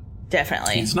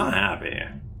 Definitely.'s not happy.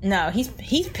 No, he's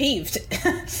peeved.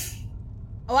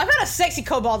 Oh, I found a sexy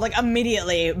kobold like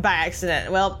immediately by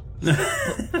accident. Well,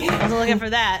 I was looking for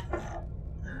that.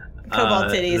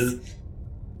 Kobold titties.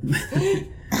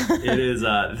 It is.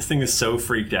 This thing is so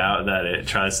freaked out that it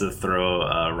tries to throw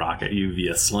a rock at you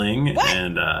via sling,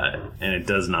 and it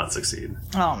does not succeed.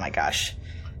 Oh my gosh!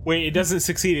 Wait, it doesn't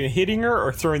succeed in hitting her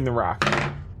or throwing the rock?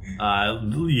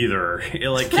 Either. It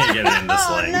like can't get it in the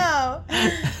sling. Oh no!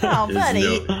 Oh,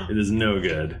 buddy! It is no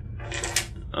good.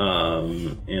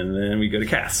 And then we go to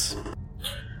Cass.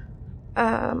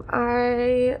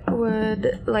 I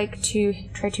would like to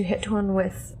try to hit one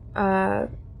with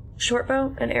short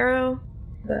bow and arrow,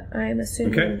 but I'm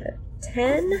assuming that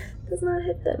 10 does not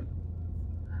hit them.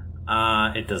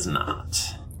 It does not.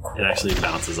 It actually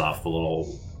bounces off the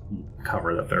little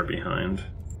cover that they're behind.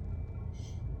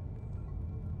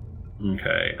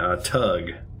 Okay,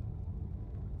 Tug.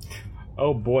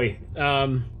 Oh boy.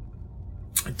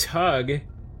 Tug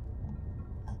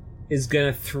is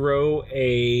gonna throw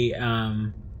a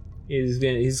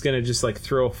he's gonna just like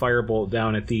throw a firebolt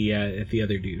down at the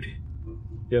other dude.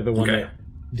 The other one that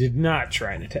did not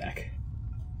try an attack.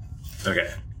 Okay.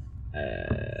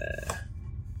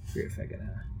 Weird if I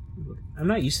gotta. I'm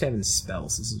not used to having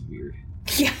spells. This is weird.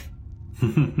 Yeah.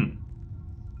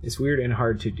 It's weird and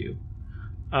hard to do.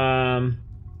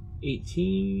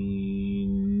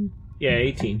 18. Yeah,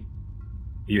 18.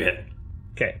 You hit.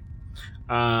 Okay.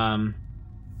 Then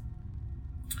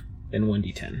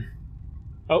 1d10.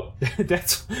 Oh,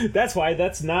 that's why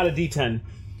that's not a d10.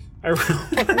 I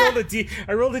rolled a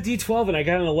d12 and I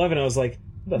got an 11. I was like,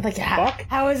 what the fuck?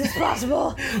 How is this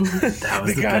possible? That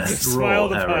was the gods best have roll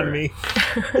smiled ever. upon me.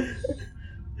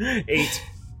 8.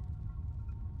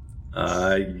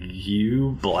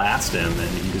 You blast him and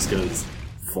he just goes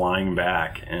flying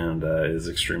back and is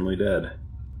extremely dead.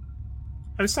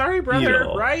 I'm sorry, brother,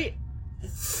 Beetle. right?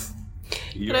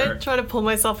 Can I try to pull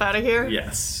myself out of here?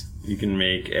 Yes. You can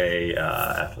make a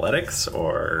athletics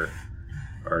or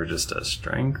just a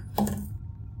strength.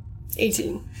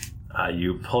 18.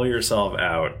 You pull yourself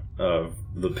out of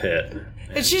the pit.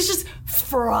 And she's just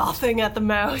frothing at the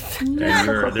mouth. And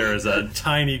there is a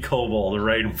tiny kobold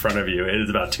right in front of you. It is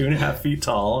about 2.5 feet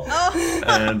tall. Oh.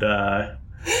 And I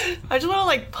just want to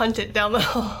like punt it down the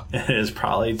hall. it is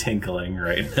probably tinkling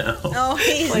right now. Oh,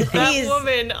 he's Like that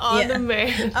woman on the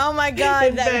man. Oh my god,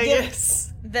 in that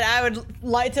Vegas. that I would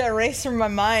like to erase from my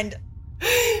mind.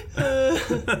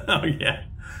 Oh yeah.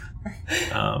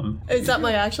 Is that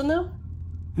my action though?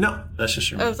 No, that's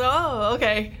just your. Oh,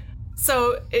 okay.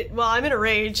 So I'm in a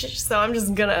rage, so I'm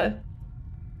just gonna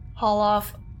haul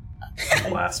off.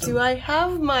 Blast him. Do I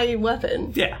have my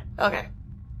weapon? Yeah. Okay.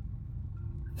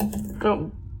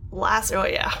 Oh, blast! Oh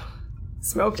yeah,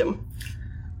 smoked him.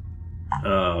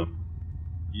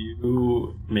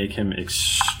 You make him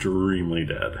extremely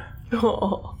dead.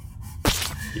 Oh.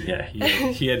 Yeah,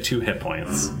 he had 2 hit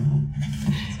points.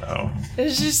 So.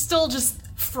 And she's still just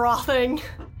frothing,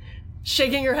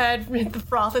 shaking her head. The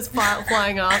froth is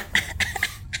flying off.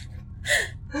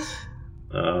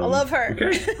 I love her.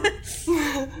 Okay.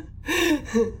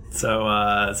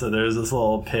 So there's this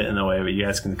little pit in the way, but you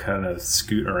guys can kind of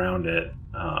scoot around it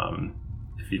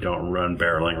if you don't run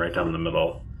barreling right down the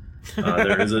middle.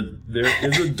 There is a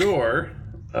door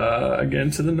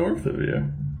again to the north of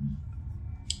you.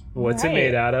 What's it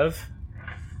made out of?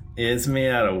 It's made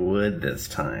out of wood this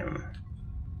time.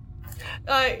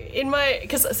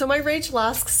 So my rage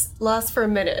lasts for a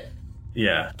minute.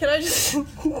 Yeah. Can I just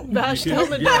bash down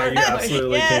the door? Yeah, you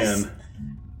absolutely can.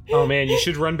 Oh man, you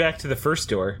should run back to the first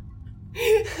door.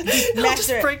 I'll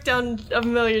just break down a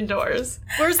million doors.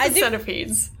 Where's the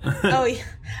centipedes? Oh, yeah.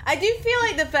 I do feel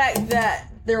like the fact that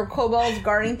there are kobolds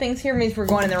guarding things here means we're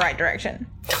going in the right direction.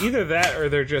 Either that or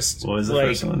they're just What was the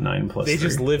first one? 9 plus they 3.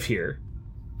 just live here.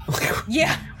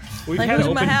 Yeah. We've Like, had who's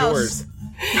in my open house? doors.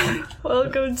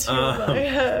 Welcome to my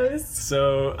house.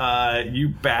 So you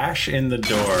bash in the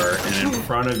door, and in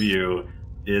front of you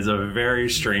is a very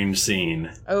strange scene.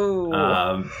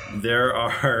 Oh. There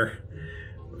are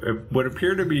what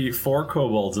appear to be 4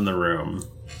 kobolds in the room.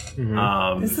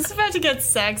 Mm-hmm. Is this about to get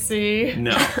sexy?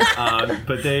 No,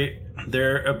 but they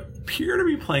appear to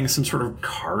be playing some sort of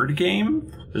card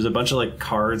game. There's a bunch of like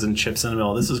cards and chips in the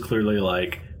middle. This is clearly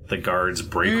like the guards'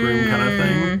 break room kind of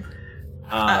thing.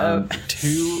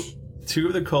 two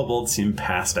of the kobolds seem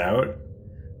passed out.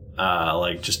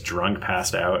 Like just drunk,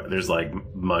 passed out. There's like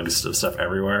mugs of stuff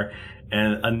everywhere.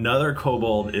 And another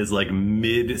kobold is like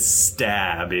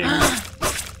mid-stabbing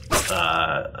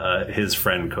his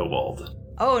friend kobold.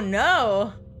 Oh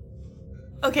no.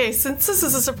 Okay, since this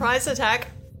is a surprise attack,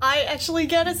 I actually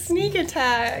get a sneak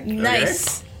attack.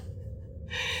 Nice. Okay.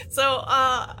 So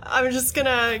I'm just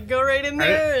gonna go right in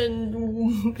there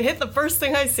and hit the first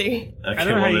thing I see. Okay, I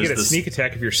don't know how you get a sneak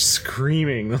attack if you're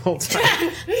screaming the whole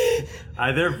time.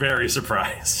 They're very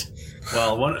surprised.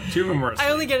 Well, two of them were asleep.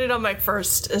 I only get it on my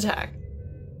first attack.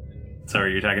 So are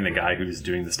you attacking the guy who's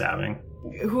doing the stabbing?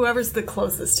 Whoever's the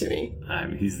closest to me.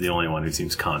 He's the only one who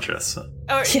seems conscious. So.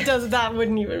 Or that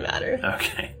wouldn't even matter.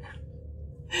 Okay.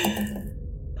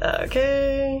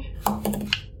 Okay.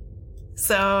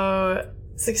 So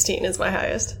 16 is my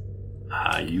highest.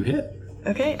 You hit.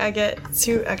 Okay, I get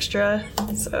 2 extra.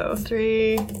 So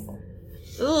 3.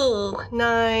 Ooh,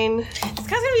 9. This guy's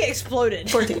gonna be exploded.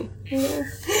 14.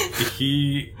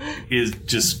 He is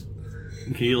just...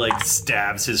 He, like,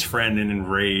 stabs his friend in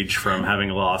rage from having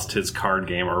lost his card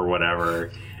game or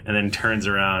whatever, and then turns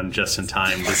around just in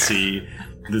time to see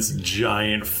this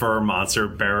giant fur monster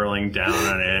barreling down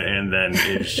on it, and then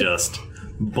it's just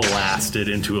blasted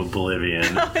into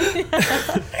oblivion.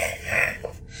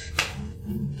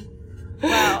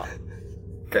 Wow.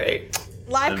 Great.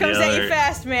 Life comes at you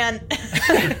fast, man.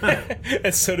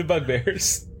 And so do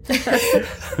bugbears.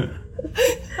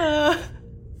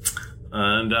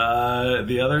 And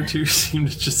the other two seem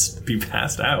to just be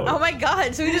passed out. Oh my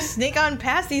god, so we just sneak on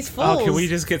past these fools. Oh, can we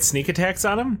just get sneak attacks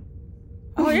on them?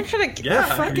 Oh, you're trying to...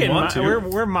 Yeah, if you want to.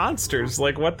 We're monsters.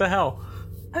 Like, what the hell?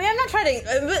 I mean, I'm not trying to...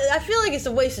 I feel like it's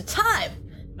a waste of time.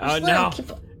 Oh, no.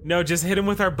 No, just hit him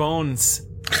with our bones.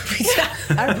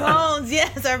 Our bones,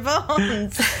 yes, our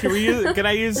bones. Can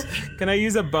I use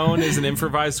a bone as an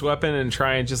improvised weapon and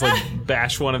try and just, like,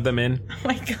 bash one of them in? Oh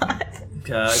my god.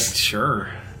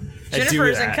 Sure. Jennifer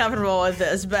isn't comfortable with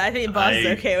this, but I think Boss is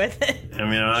okay with it. I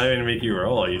mean, I'm not even gonna make you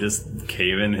roll. You just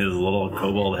cave in his little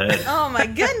kobold head. Oh my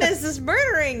goodness, this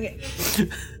murdering.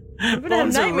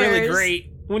 Bones are really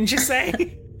great, wouldn't you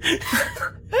say?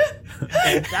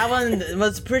 That one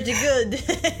was pretty good.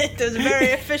 It was very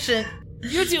efficient.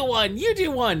 You do one.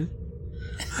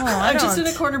 Oh, I'm just in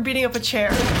a corner beating up a chair.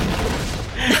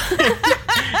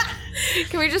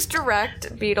 Can we just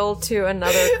direct Beetle to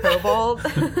another kobold?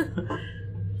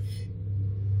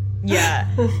 Yeah,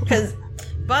 because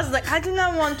Buzz is like, I do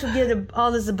not want to get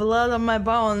all this blood on my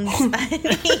bones. I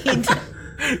need.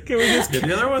 Can we just?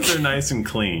 The other ones are nice and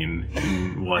clean,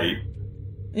 and white.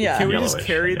 Yeah. Can we just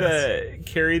carry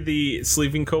the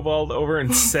sleeping kobold over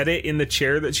and set it in the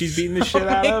chair that she's beating the shit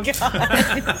out of? Just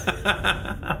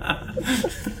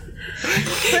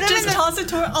toss it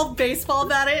to her. I'll baseball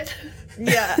bat it.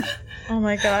 Yeah. Oh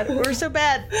my god, we're so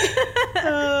bad.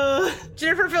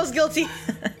 Jennifer feels guilty.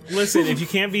 Listen, if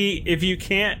you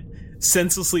can't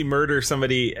senselessly murder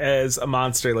somebody as a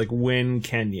monster, like, when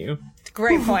can you?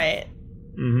 Great point.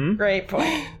 Mm-hmm. Great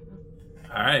point.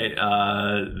 All right,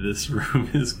 this room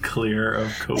is clear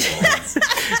of kobolds.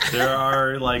 There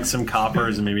are like some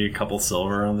coppers and maybe a couple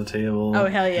silver on the table. Oh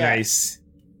hell yeah! Nice.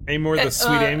 Any more of those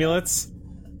sweet amulets?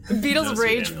 Beetle's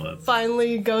rage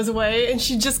finally goes away, and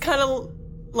she just kind of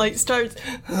like starts.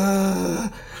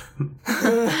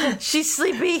 She's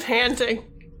sleepy, panting.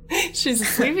 She's a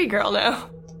sleepy girl now.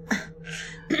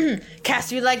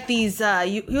 Cass, you like these?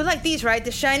 You like these, right?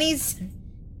 The shinies.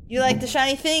 You like the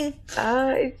shiny thing?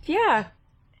 Yeah.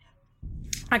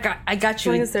 I got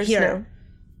you. As long as there's here. no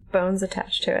bones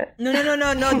attached to it. No.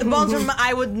 The bones are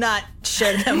I would not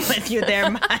share them with you. They're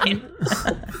mine.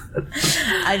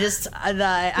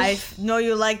 I know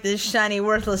you like these shiny,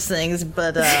 worthless things,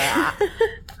 but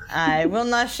I will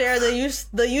not share the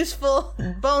useful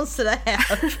bones that I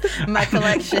have in my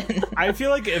collection. I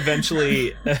feel like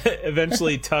eventually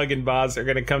Tug and Boz are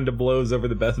going to come to blows over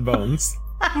the best bones.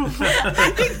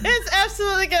 I think that's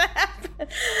absolutely gonna happen.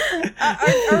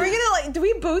 Are we gonna like? Do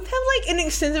we both have like an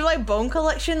extensive like bone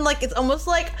collection? Like it's almost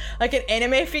like an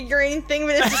anime figurine thing,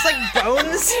 but it's just like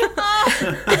bones.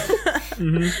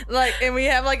 Mm-hmm. Like, and we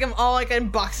have like them all like in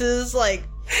boxes, like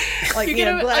you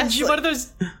get one of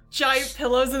those giant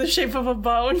pillows in the shape of a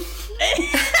bone.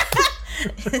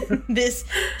 This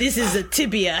is a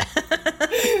tibia.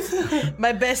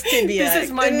 My best tibia. This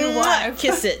is my new wife.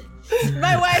 Kiss it.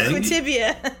 My wife's with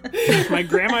tibia. My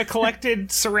grandma collected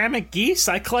ceramic geese.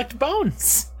 I collect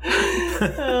bones.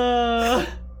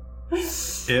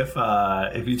 If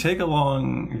you take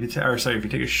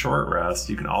a short rest,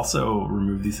 you can also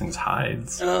remove these things'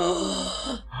 hides.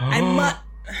 Oh,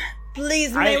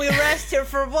 Please, may we rest here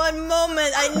for one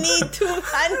moment? I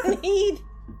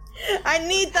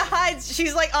need the hides.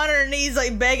 She's like on her knees,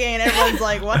 like begging, and everyone's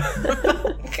like, "What the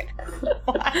fuck?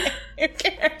 Why? Who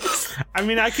cares?" I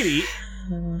mean, I could eat.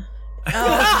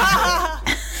 Oh.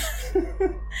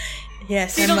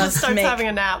 Yes, Beetle I just must starts make. having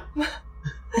a nap.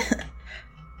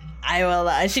 I will.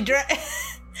 I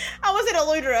wasn't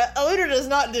Eludra. Eludra does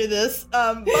not do this.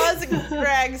 Buzz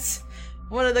drags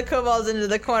one of the kobolds into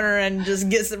the corner and just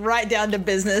gets right down to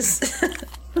business.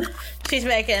 She's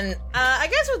making, I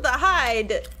guess with the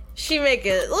hide, she make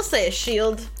let's say a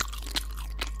shield.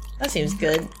 That seems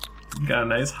good. Got a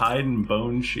nice hide and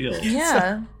bone shield.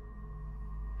 Yeah.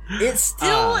 It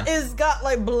still is got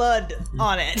like blood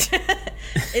on it.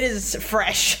 It is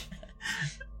fresh.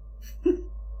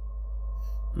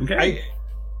 Okay.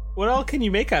 What all can you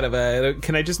make out of it?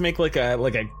 Can I just make like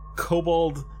a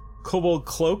kobold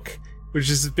cloak, which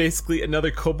is basically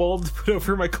another kobold to put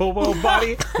over my kobold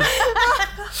body?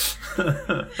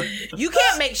 You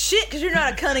can't make shit because you're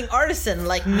not a cunning artisan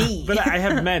like me. But I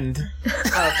have mend.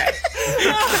 Okay.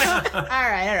 all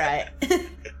right.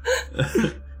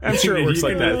 I'm sure it works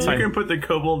like that. It's You fine. can put the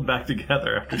kobold back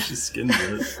together after she skins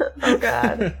it. Oh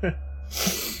god.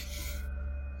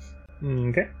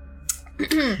 Okay.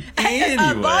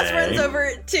 Anyway. Boss runs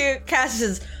over to Cass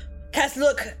and says, "Cass,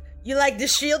 look, you like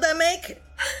this shield I make?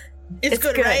 It's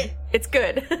good, right? It's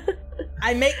good.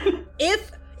 I make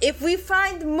if we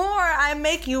find more, I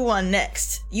make you one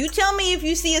next. You tell me if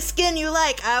you see a skin you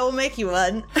like, I will make you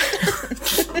one."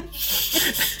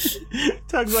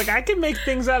 Tug's like, I can make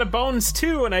things out of bones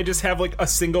too, and I just have like a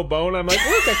single bone. I'm like,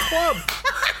 look, a club.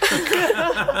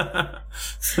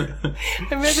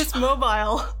 I made this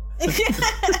mobile.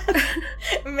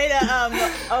 Made a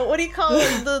what do you call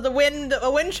it? A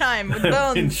wind chime with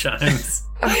bones. Wind chimes.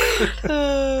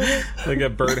 Like a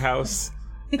birdhouse.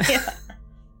 Yeah.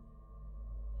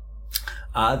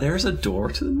 There's a door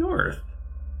to the north.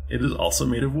 It is also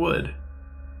made of wood.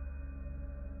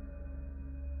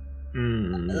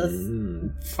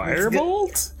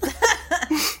 Firebolt?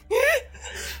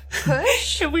 Push?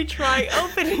 Should we try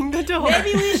opening the door?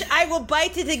 Maybe I will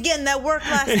bite it again. That worked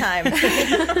last time.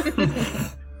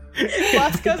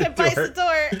 Boss goes and bites the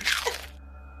door.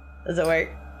 Does it work?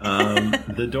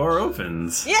 The door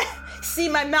opens. Yeah. See,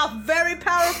 my mouth very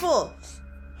powerful.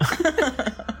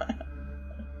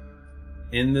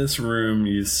 In this room,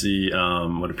 you see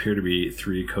what appear to be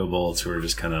 3 kobolds who are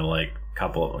just kind of like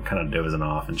dozing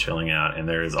off and chilling out. And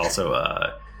there is also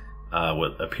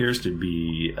what appears to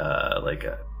be like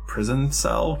a prison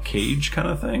cell cage kind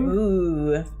of thing.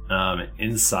 Ooh.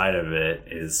 Inside of it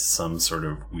is some sort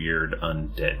of weird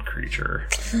undead creature.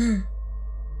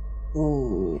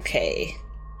 Ooh, okay.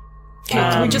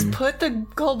 Can we just put the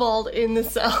kobold in the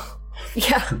cell?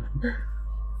 Yeah.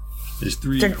 There's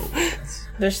 3 kobolds.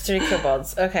 There's 3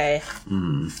 kobolds. Okay.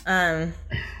 That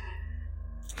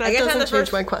I guess I'm doesn't the change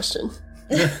first. my question.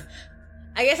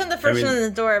 I guess I'm the first one in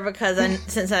the door because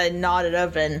since I gnawed it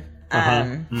open.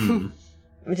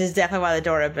 Which is definitely why the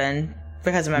door opened,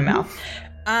 because of my mouth.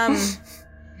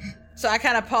 So I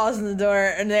kind of pause in the door,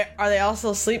 and are they also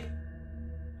asleep?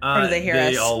 Or do they hear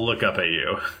us? They all look up at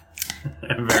you.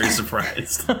 I'm very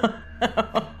surprised.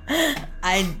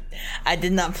 I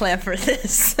did not plan for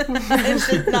this. I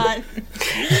should not.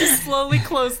 Just slowly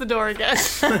close the door again.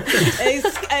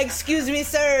 Excuse me,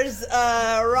 sirs.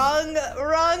 Wrong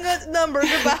number.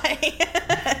 Goodbye.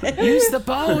 Use the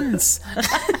bones.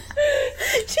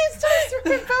 She starts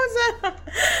throwing bones at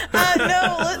him.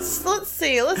 No, let's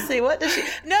see. What does she?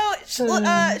 No,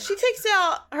 she takes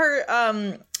out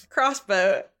her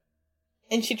crossbow,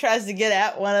 and she tries to get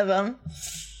at one of them.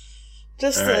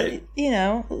 Just right.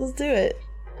 Let's do it.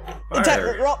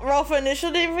 Right. Roll for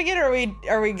initiative again, or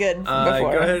are we good? Go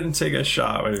Before? ahead and take a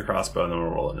shot with your crossbow, and then we'll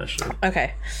roll initiative.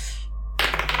 Okay.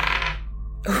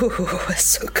 Ooh, that's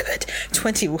so good.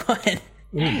 21. Ooh,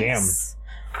 damn.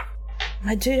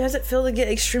 My dude, how's it feel to get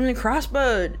extremely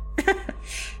crossbowed?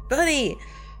 Buddy.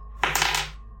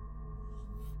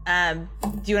 Do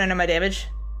you want to know my damage?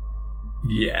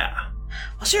 Yeah.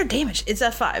 What's your damage? It's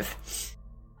a 5.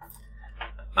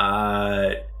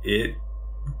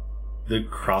 The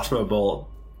crossbow bolt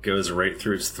goes right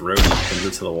through its throat and pins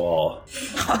it to the wall.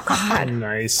 Oh, God.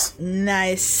 Nice.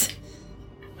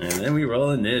 And then we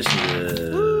roll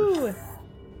initiative. Woo.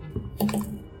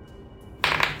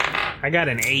 I got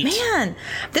an 8. Man,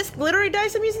 this glittery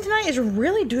dice I'm using tonight is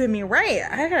really doing me right.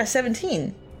 I got a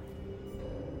 17.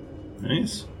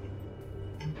 Nice.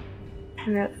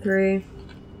 I got 3.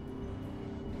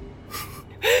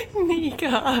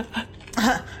 Nika.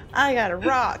 I got a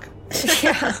rock.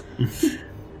 Yeah.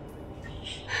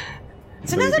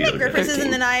 Sometimes I make references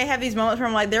and then I have these moments where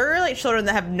I'm like, there are like children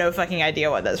that have no fucking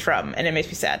idea what that's from, and it makes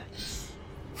me sad.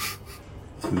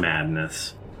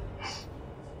 Madness.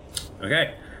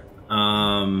 Okay.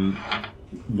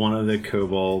 One of the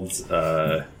kobolds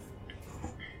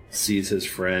sees his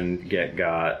friend get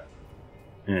got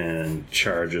and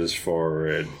charges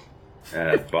forward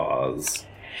at Boz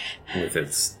with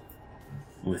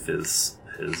his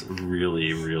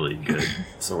really, really good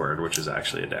sword, which is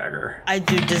actually a dagger. I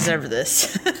do deserve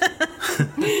this.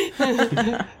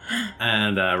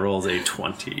 And rolls a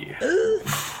 20.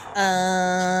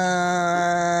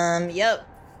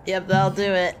 Yep, that'll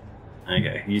do it.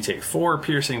 Okay, you take 4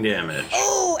 piercing damage.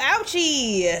 Oh,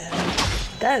 ouchie!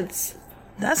 That's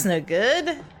no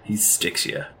good. He sticks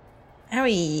you.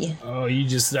 Owie. Oh, you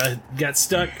just got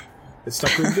stuck. It's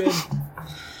stuck real good.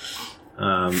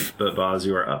 But Boz,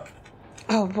 you are up.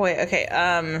 Oh boy. Okay.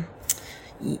 Hold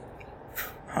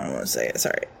on one second.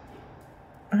 Sorry.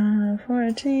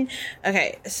 14.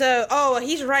 Okay. So,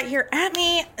 he's right here at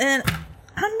me, and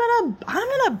I'm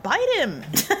gonna bite him.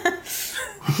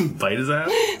 Bite his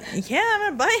ass? Yeah, I'm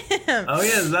gonna bite him. Oh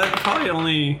yeah, that probably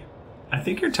only. I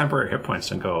think your temporary hit points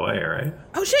don't go away, right?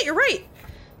 Oh shit, you're right.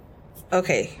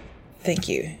 Okay. Thank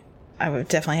you. I would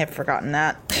definitely have forgotten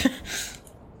that.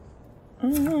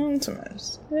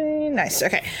 Nice.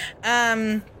 Okay.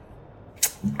 I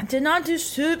did not do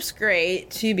soups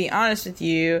great, to be honest with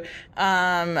you.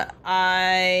 You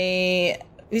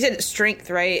said strength,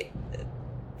 right?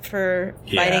 For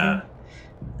fighting.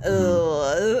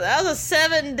 Oh, that was a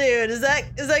 7, dude. Is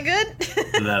that good?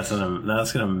 That's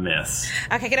gonna miss.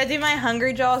 Okay, can I do my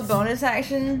Hungry Jaws bonus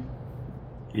action?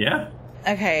 Yeah.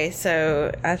 Okay,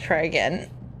 so I'll try again.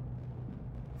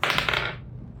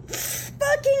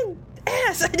 Fucking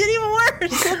ass! I did even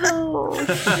worse.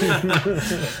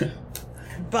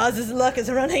 Buzz's luck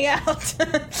is running out.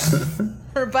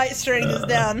 Her bite strength is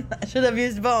down. I should have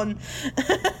used bone.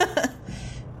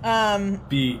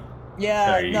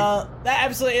 Yeah, no, that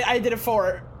absolutely. I did a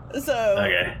 4. So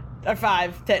okay, or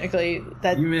 5 technically.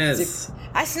 That you miss.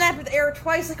 I snapped with the arrow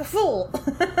twice like a fool.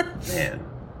 Man,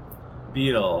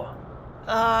 Beetle.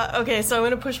 Okay, so I'm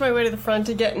gonna push my way to the front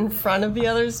to get in front of the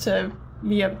others to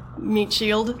be a meat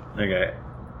shield. Okay.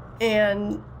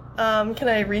 And can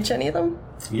I reach any of them?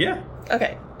 Yeah.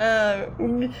 Okay.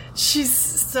 She's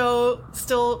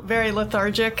still very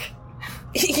lethargic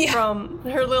from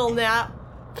her little nap.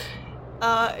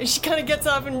 She kind of gets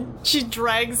up and she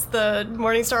drags the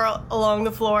Morningstar along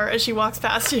the floor as she walks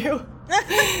past you.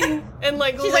 And she's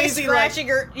lazy, like scratching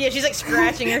her. Yeah, she's like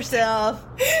scratching herself.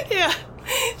 Yeah,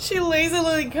 she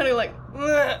lazily kind of like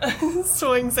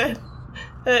swings at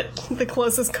the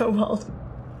closest kobold.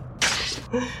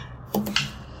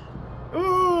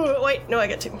 Ooh, wait, no, I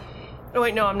get 2. Oh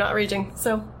wait, no, I'm not reaching.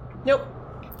 So, nope,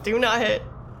 do not hit.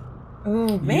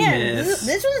 Oh man, this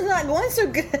one's not going so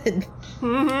good.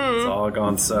 It's all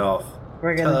gone south.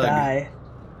 We're gonna die.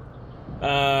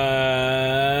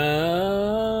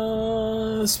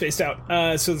 Spaced out.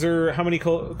 So is there how many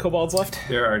kobolds left?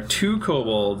 There are 2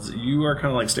 kobolds. You are kind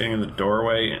of like standing in the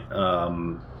doorway.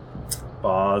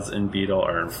 Boz and Beetle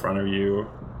are in front of you,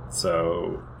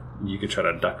 so you could try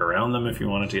to duck around them if you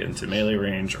wanted to get into melee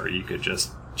range, or you could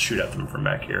just shoot at them from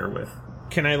back here with.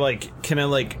 Can I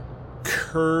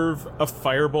curve a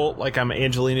firebolt like I'm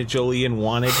Angelina Jolie and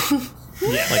Wanted?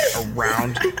 Yeah, like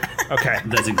around. Okay,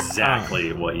 that's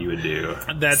exactly what you would do.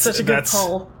 That's such a good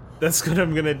pull. That's what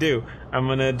I'm gonna do. I'm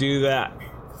gonna do that.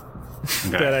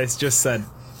 Okay. That I just said.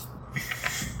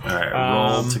 All right,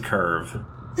 roll to curve.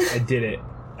 I did it.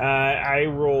 I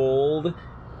rolled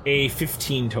a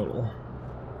 15 total.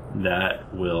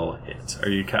 That will hit. What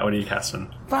are you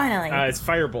casting? Finally. It's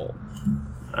firebolt.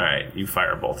 All right, you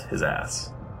firebolt his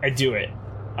ass. I do it.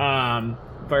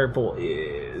 Firebolt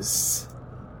is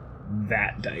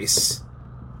that dice.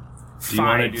 Do you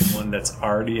want to do the one that's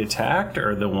already attacked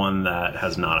or the one that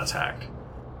has not attacked?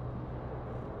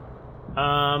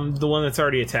 The one that's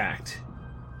already attacked.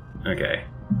 Okay.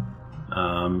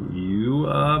 You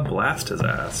blast his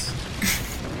ass.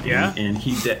 Yeah, and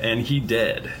he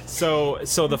dead. So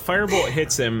the firebolt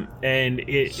hits him, and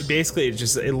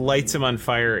it lights him on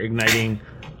fire, igniting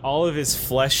all of his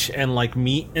flesh and like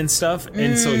meat and stuff.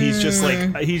 And so he's just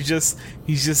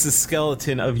a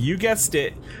skeleton of, you guessed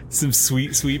it, some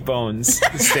sweet bones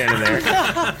standing there.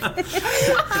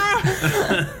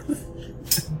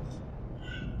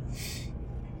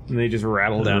 And they just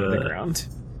rattle down to the ground.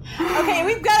 Okay,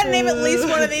 we've got to name at least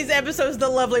one of these episodes The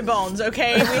Lovely Bones,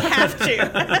 okay? We have to.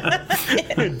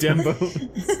 Dem bones.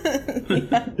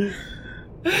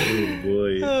 Oh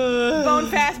boy. Bone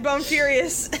fast, bone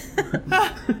furious.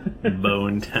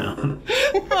 Bone town.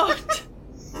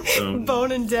 So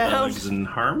Boning down. Alex in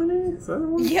harmony? Is that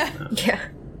one? Yeah.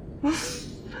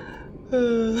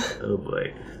 Oh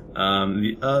boy.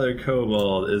 The other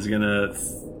kobold is gonna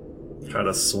try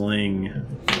to sling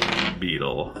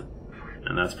Beetle.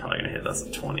 And that's probably gonna hit. That's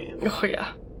a 20. Oh,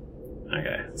 yeah.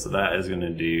 Okay, so that is gonna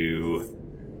do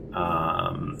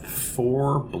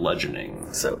 4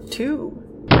 bludgeoning. So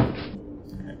 2.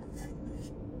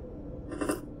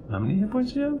 How many hit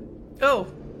points do you have? Oh,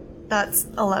 that's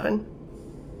 11.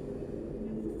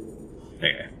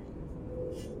 Okay.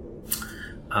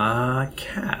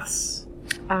 Cass.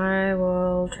 I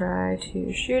will try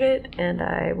to shoot it, and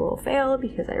I will fail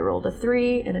because I rolled a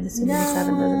 3, and I'm assuming a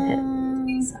 7 doesn't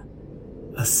hit. So.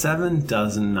 A 7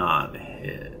 does not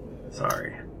hit.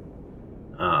 Sorry.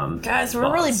 Guys,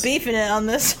 we're really beefing it on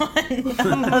this one.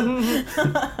 On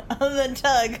the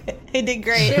tug. He did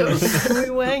great. We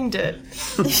wanged it.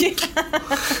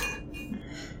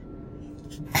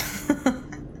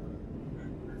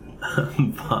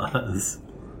 Pause.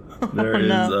 There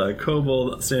is a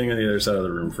kobold standing on the other side of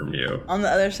the room from you. On the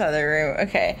other side of the room.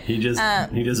 Okay. He just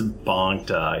bonked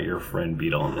your friend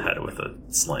Beetle in the head with a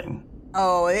sling.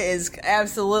 Oh, it is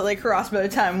absolutely crossbow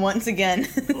time once again.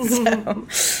 So.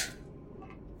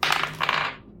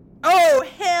 Oh,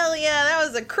 hell yeah, that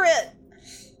was a crit.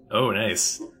 Oh,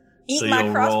 nice. Eat my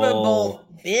crossbow bolt,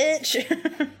 bitch.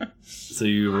 So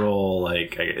you roll,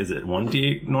 like, is it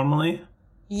 1d8 normally?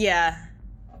 Yeah.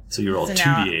 So you roll So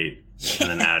now- 2d8 and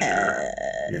then add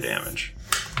your damage.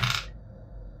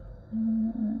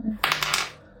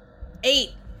 8.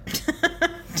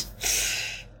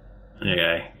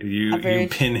 Okay. You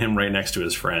pin him right next to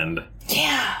his friend.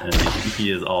 Yeah. And he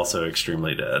is also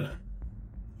extremely dead.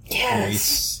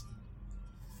 Yes.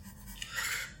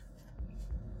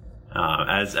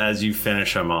 As you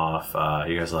finish him off,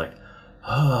 you guys are like,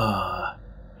 ah.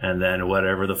 And then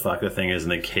whatever the fuck the thing is in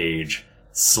the cage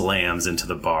slams into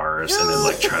the bars and then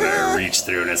like trying to reach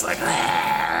through, and it's like,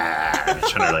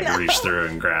 trying to like reach through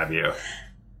and grab you.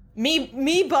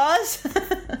 Me, Buzz?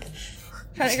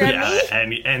 Trying to grab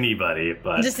me? Anybody,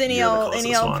 but Just any you're the old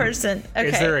closest one. person.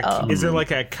 Okay. Is there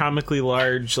like a comically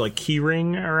large like key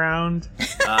ring around?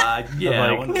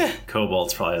 Yeah, Like- one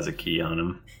kobold's probably has a key on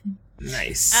him.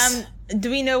 Nice. Do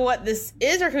we know what this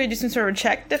is, or can we do some sort of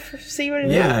check to see what it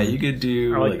is? Yeah, you could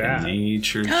do I like like that. a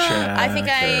nature check. I think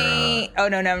oh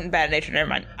no, I'm bad at nature. Never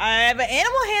mind. I have an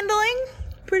animal handling.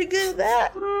 Pretty good at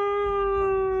that.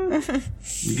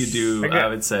 You could do, I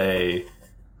would say,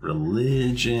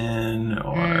 religion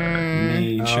or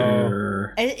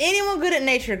nature. Is anyone good at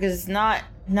nature? Because not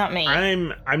me.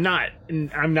 I'm not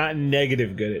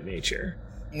negative good at nature.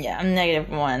 Yeah, I'm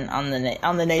 -1 on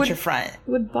the nature front.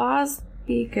 Would Boz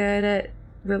be good at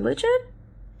religion?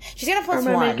 She's got a +1. Or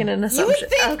am I making an You assumption? would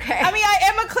think. Okay. I mean, I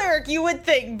am a cleric. You would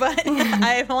think, but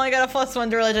I've only got a +1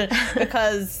 to religion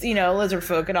because lizard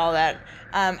folk and all that.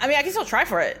 I mean, I can still try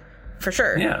for it, for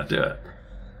sure. Yeah, do it.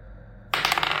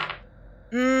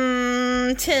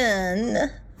 10.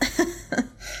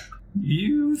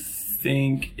 You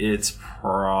think it's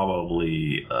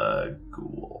probably a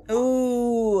ghoul.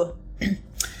 Ooh.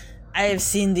 I have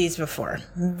seen these before.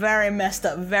 Very messed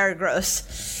up, very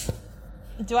gross.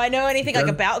 Do I know anything like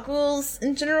about ghouls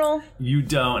in general? You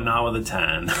don't, not with a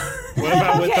 10. What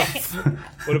about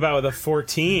what about with a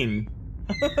 14?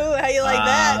 How you like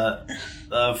that?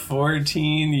 The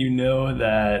 14, you know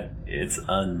that it's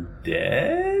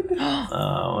undead.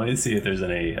 Let me see if there's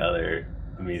any other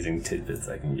amazing tidbits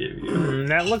I can give you.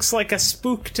 That looks like a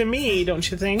spook to me, don't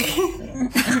you think?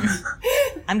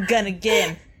 I'm gonna get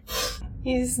him.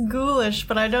 He's ghoulish,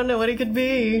 but I don't know what he could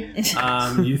be.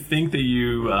 You think that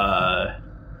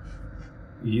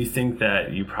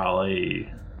you probably,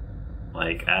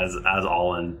 like, as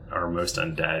all or most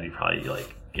undead, you probably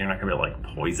you're not gonna be able to like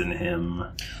poison him.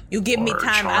 You give me or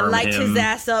time. I charm light him. his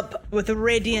ass up with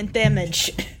radiant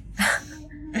damage.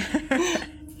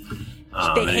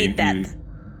 They hate that.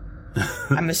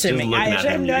 I'm assuming. I Just looking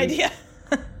at have him, no you idea.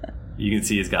 You can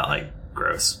see he's got like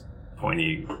gross,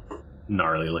 pointy,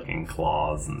 gnarly looking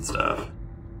claws and stuff.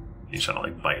 He's trying to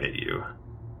like bite at you.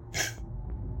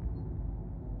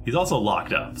 He's also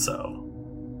locked up, so.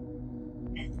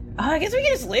 I guess we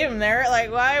can just leave him there.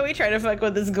 Like, why are we trying to fuck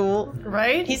with this ghoul?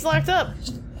 Right? He's locked up.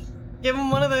 Give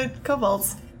him one of the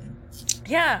kobolds.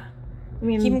 Yeah. I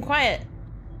mean, keep him quiet.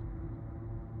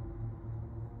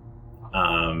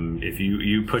 If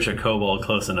you push a kobold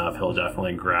close enough, he'll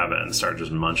definitely grab it and start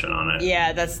just munching on it.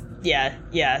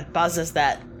 Yeah. Boz does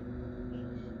that.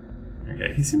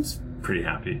 Okay, he seems pretty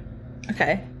happy.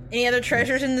 Okay. Any other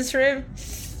treasures in this room?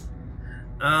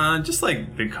 Just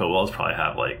like big kobolds probably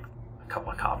have like a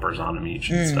couple of coppers on them each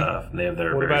and stuff. And they have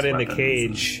their. What about in the weapons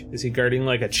cage? Is he guarding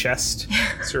like a chest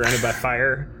surrounded by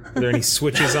fire? Are there any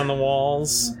switches on the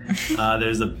walls?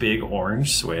 There's a big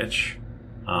orange switch,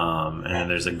 and then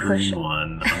there's a green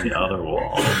one on the other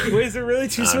wall. Wait, is there really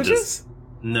two switches?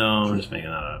 No, I'm just making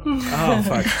that up. Oh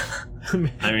fuck! I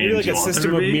mean, maybe like do a you want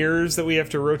system there of to be? mirrors that we have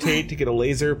to rotate to get a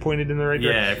laser pointed in the right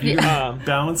Yeah, direction. if you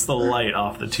bounce the light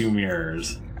off the two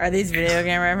mirrors. Are these video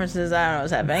game references? I don't know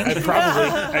what's happening. Probably.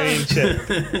 I mean, shit.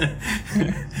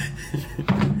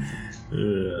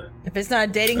 If it's not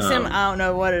a dating sim, I don't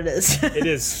know what it is. It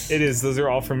is. Those are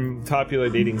all from popular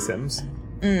dating sims.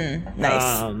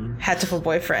 Nice. Hatchful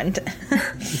boyfriend.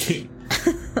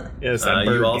 Yes,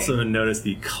 you also notice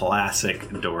the classic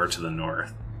door to the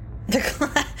north. The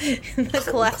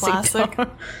classic. Door.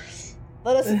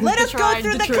 Let us go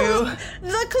through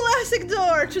the classic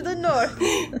door to the north.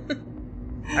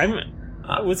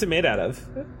 What's it made out of?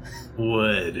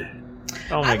 Wood.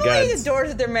 Oh my I god! believe the doors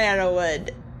that they're made out of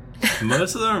wood.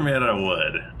 Most of them are made out of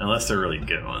wood, unless they're really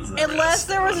good ones. Unless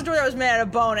there was a door that was made out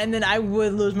of bone, and then I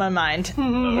would lose my mind.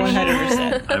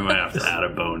 100%. I might have to add a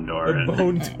bone door.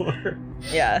 Bone door.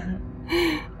 Yeah.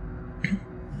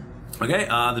 Okay,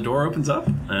 the door opens up,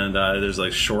 and there's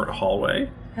like short hallway,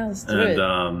 Let's do it.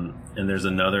 and there's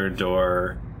another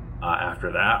door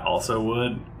after that, also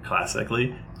wood,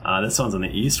 classically. This one's on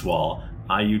the east wall.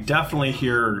 You definitely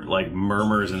hear like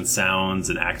murmurs and sounds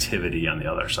and activity on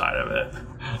the other side of it,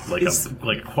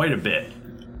 like quite a bit.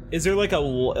 Is there like a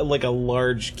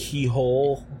large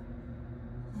keyhole,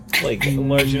 like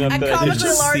large enough that I can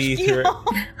just see through it?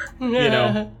 You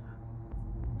know.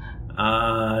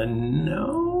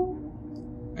 No.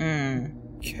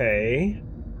 Okay.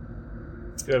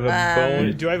 Do I have a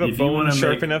bone? Do I have a bone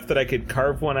sharp enough that I could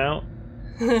carve one out?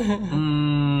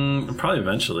 Probably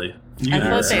eventually. You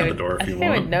can listen to the door if you I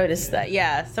want. would notice that.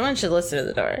 Yeah, someone should listen to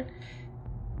the door.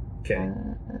 Okay. I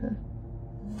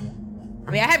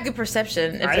mean, I have good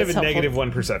perception. If I have that's a helpful.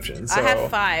 -1 perception. So I have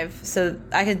 5, so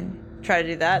I could try to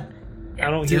do that. I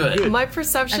don't hear it. good. My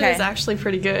perception is actually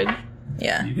pretty good.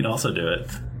 Yeah. You can also do it.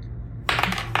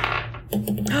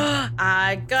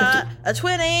 I got a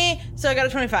 20, so I got a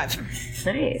 25.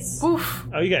 Nice. Oof.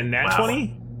 Oh, you got a nat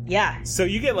 20? Yeah. So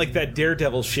you get like that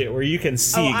Daredevil shit where you can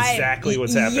see exactly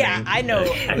what's happening. Yeah, I know.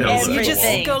 You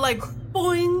just go like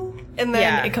boing, and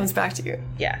then it comes back to you.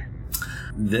 Yeah.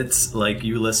 That's like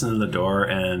you listen to the door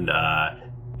and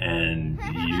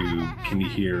you can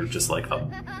hear just like a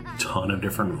ton of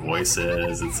different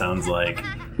voices. It sounds like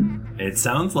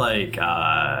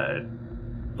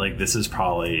this is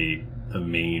probably the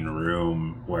main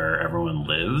room where everyone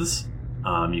lives.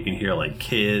 You can hear like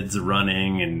kids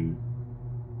running and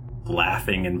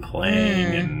laughing and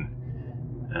playing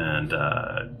and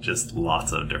just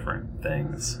lots of different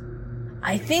things.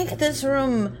 I think this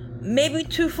room may be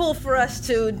too full for us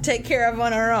to take care of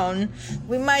on our own.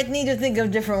 We might need to think of a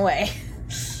different way.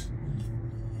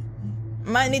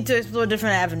 Might need to explore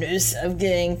different avenues of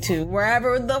getting to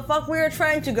wherever the fuck we were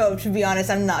trying to go, to be honest.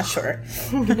 I'm not sure.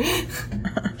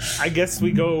 I guess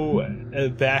we go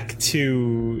back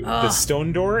to the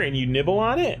stone door and you nibble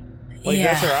on it? Like,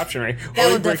 that's our option, right? That or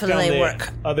we would break down definitely the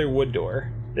work. other wood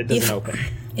door that doesn't open.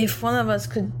 If one of us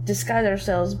could disguise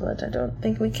ourselves, but I don't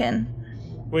think we can.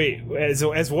 Wait,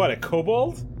 as what? A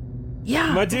kobold?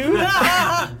 Yeah. My dude?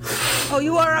 Oh,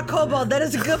 you are a kobold. That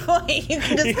is a good point. You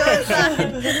can just go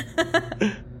inside.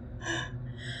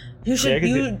 You should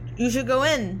you should go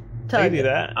in. Tug. I can do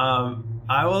that.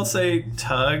 I will say,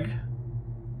 Tug,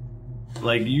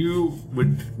 like you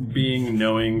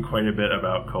knowing quite a bit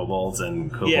about kobolds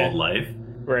and kobold life.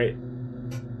 Right.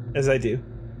 As I do.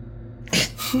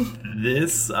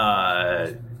 This,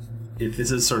 if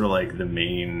this is sort of like the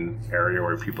main area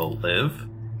where people live,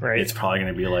 right? It's probably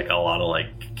going to be like a lot of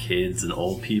like kids and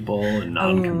old people and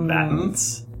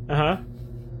non-combatants.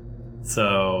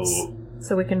 So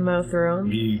we can mow through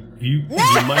them. You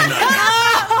might not.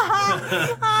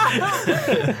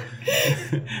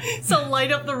 So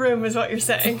light up the room is what you're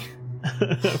saying.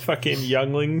 Fucking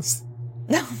younglings.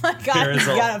 Oh my god, you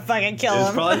gotta fucking kill It's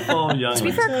him. probably full of younglings. To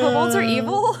be fair, kobolds are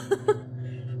evil.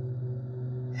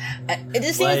 It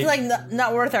just seems like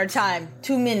not worth our time.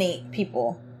 Too many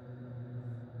people.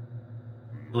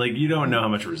 Like, you don't know how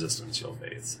much resistance you'll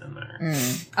face in there.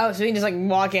 Oh, so we can just like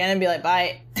walk in and be like,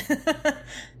 bye.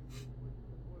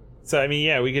 So, I mean,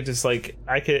 yeah, we could just like,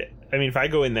 if I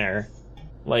go in there,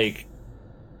 like,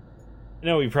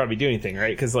 no, we'd probably do anything,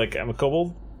 right? Because, like, I'm a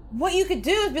kobold. What you could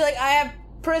do is be like, I have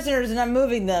prisoners and I'm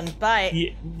moving them.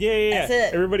 Bye. Yeah. That's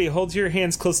it. Everybody hold your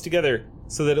hands close together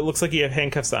so that it looks like you have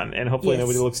handcuffs on, and hopefully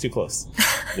nobody looks too close.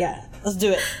 Yeah, let's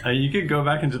do it. You could go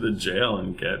back into the jail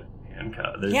and get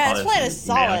handcuffs. Yeah, this plan is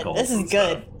solid. This is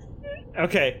good.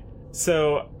 Okay,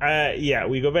 so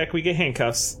we go back. We get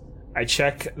handcuffs. I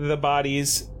check the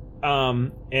bodies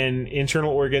and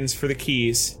internal organs for the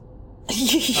keys.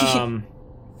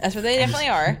 That's what they definitely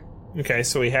are. Okay,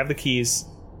 so we have the keys.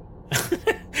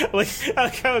 like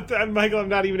how Michael, I'm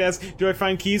not even asking, do I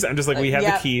find keys? I'm just like, we have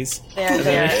the keys.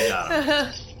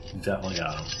 There. Definitely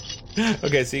got them.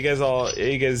 Okay, so you guys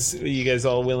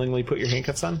all willingly put your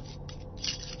handcuffs on?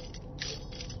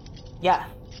 Yeah.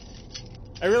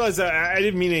 I realized that I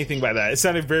didn't mean anything by that. It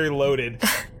sounded very loaded.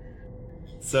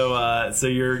 So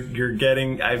you're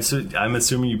getting. I'm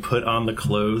assuming you put on the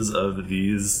clothes of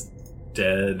these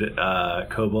dead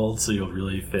kobolds, so you'll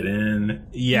really fit in.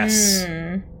 Yes.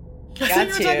 I thought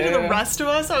you were talking to the rest of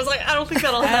us. I was like, I don't think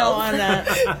that'll help. I don't want that.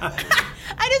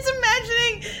 I'm just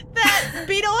imagining that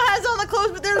Beetle has all the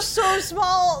clothes, but they're so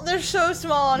small. They're so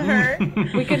small on her.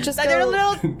 We could just like they're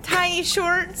little tiny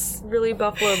shorts. Really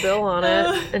Buffalo Bill on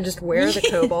it and just wear the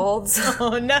kobolds.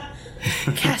 Oh no.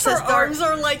 Her arms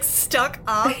are like stuck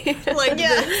up like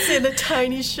this in a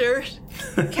tiny shirt.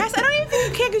 Cass, I don't even think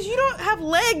you can because you don't have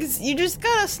legs. You just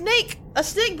got a snake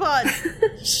bud.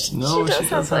 No, she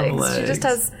does have legs. She just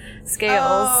has scales.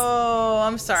 Oh,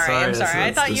 I'm sorry.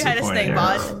 I thought you had a snake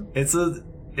bud.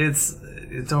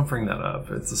 Don't bring that up.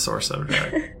 It's a sore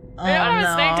subject. I don't have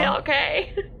a snake tail,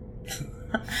 okay?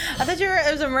 I thought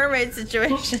it was a mermaid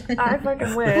situation. I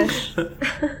fucking wish.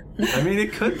 I mean,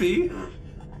 it could be.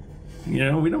 You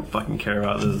know, we don't fucking care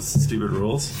about those stupid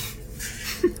rules.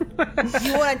 You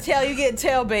want to tail, you get a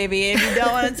tail, baby. If you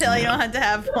don't want to tail, you don't have to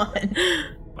have one.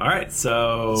 All right,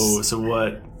 so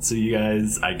what? So you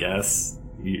guys, I guess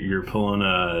you're pulling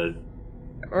a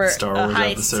Star Wars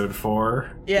heist. Episode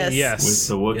 4. Yes. With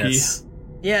the Wookiee.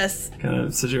 Yes. Kind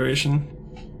of situation.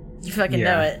 You fucking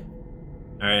know it.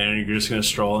 All right, and you're just gonna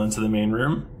stroll into the main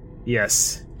room.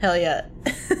 Yes. Hell yeah.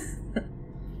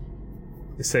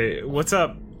 They say, "What's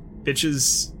up,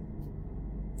 bitches?"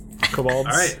 Kobolds.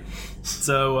 All right.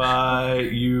 So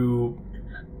you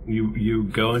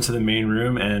go into the main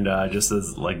room, and just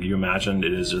as like you imagined,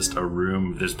 it is just a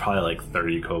room. There's probably like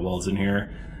 30 kobolds in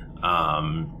here.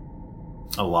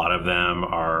 A lot of them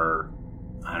are,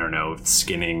 I don't know,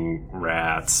 skinning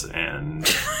rats and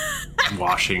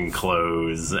washing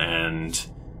clothes and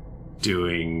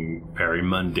doing very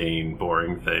mundane,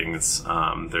 boring things.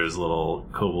 There's little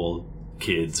kobold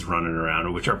kids running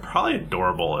around, which are probably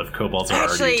adorable if kobolds are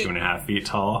already 2.5 feet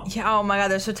tall. Yeah. Oh my god,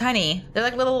 they're so tiny. They're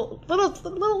like little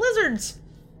lizards.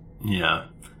 Yeah.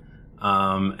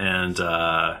 But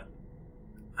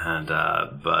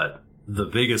the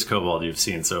biggest kobold you've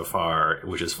seen so far,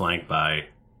 which is flanked by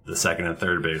the second and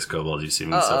third biggest kobold you've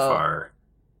seen so far,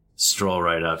 stroll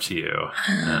right up to you,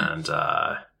 and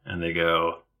they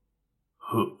go,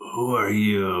 "Who are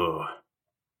you?"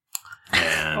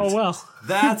 And oh well,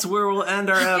 that's where we'll end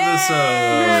our episode.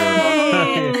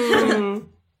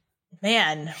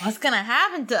 Man, what's gonna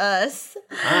happen to us?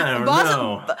 I don't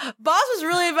know. Boss was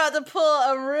really about to pull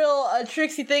a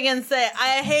tricksy thing and say,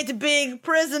 "I hate being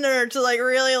prisoner," to like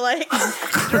really like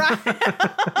drive.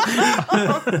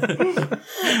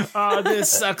 Oh, this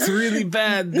sucks really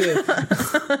bad.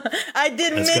 I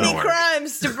did many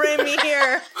crimes to bring me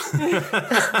here.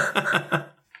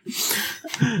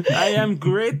 I am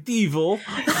great evil.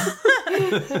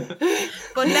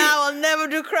 But now I'll never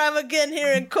do crime again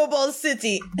here in Cobalt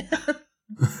City.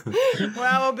 Where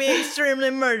I will be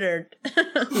extremely murdered.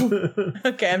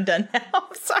 Okay, I'm done now.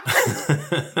 I'm sorry.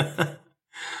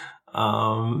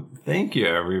 Thank you,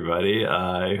 everybody.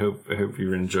 I hope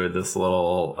you enjoyed this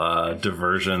little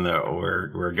diversion that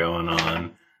we're going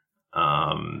on.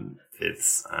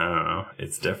 It's, I don't know,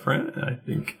 it's different. I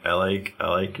think I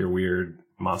like your weird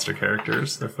monster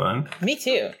characters. They're fun. Me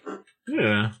too.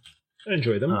 Yeah, I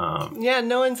enjoy them. Yeah,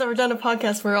 no one's ever done a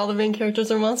podcast where all the main characters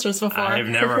are monsters before. I've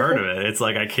never heard of it. It's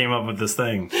like I came up with this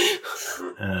thing,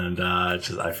 and I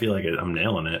feel like I'm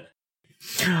nailing it.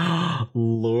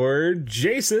 Lord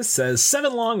Jesus says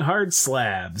 7 long hard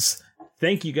slabs.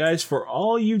 Thank you guys for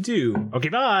all you do. Okay,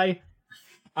 bye.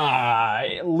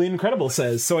 L'incredible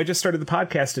says, so I just started the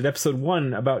podcast at episode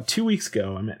 1 about 2 weeks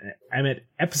ago. I'm at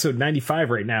episode 95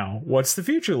 right now. What's the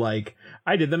future like?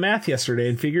 I did the math yesterday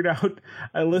and figured out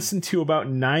I listened to about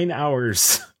 9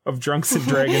 hours of Drunks and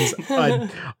Dragons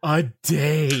a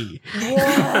day.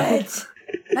 What?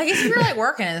 I guess if you're like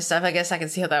working and stuff, I guess I can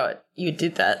see how you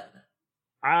did that.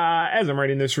 As I'm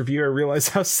writing this review, I realize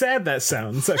how sad that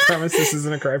sounds. I promise this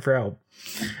isn't a cry for help.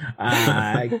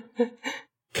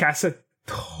 Cassatoyer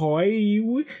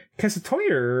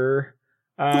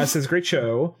Says, great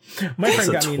show. My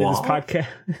friend got me into this podcast.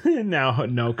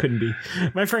 No, couldn't be.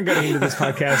 My friend got me into this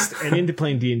podcast and into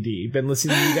playing D&D. Been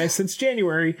listening to you guys since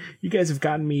January. You guys have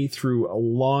gotten me through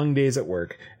long days at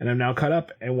work, and I'm now caught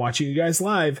up and watching you guys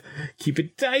live. Keep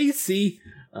it dicey.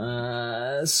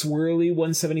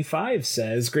 Swirly175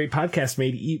 says, great podcast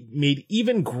made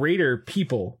even greater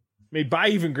people. Made by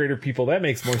even greater people. That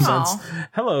makes more sense.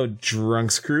 Hello,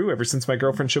 Drunks crew. Ever since my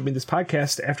girlfriend showed me this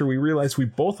podcast, after we realized we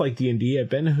both like D&D, I've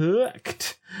been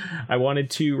hooked. I wanted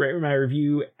to write my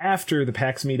review after the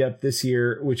PAX meetup this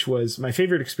year, which was my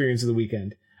favorite experience of the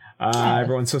weekend.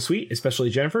 Everyone's so sweet, especially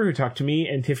Jennifer, who talked to me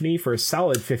and Tiffany for a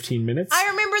solid 15 minutes. I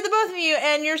remember the both of you,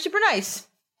 and you're super nice.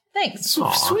 Thanks.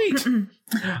 Sweet.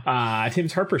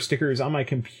 Tim's Harper sticker is on my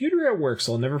computer at work,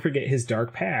 so I'll never forget his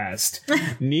dark past.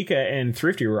 Nika and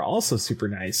Thrifty were also super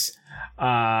nice.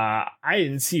 I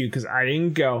didn't see you because I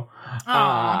didn't go.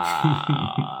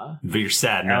 But you're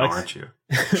sad now, aren't you?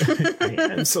 I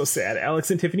am so sad.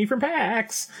 Alex and Tiffany from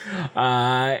PAX.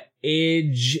 Ninja?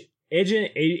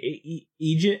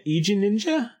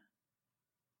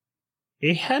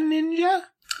 Ninja?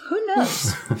 Who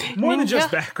knows? More than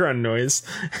just background noise.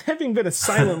 Having been a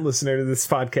silent listener to this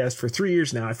podcast for 3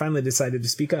 years now, I finally decided to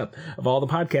speak up. Of all the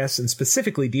podcasts, and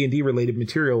specifically D&D related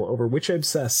material over which I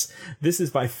obsess, this is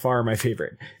by far my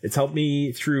favorite. It's helped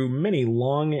me through many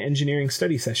long engineering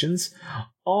study sessions,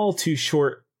 all too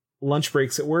short lunch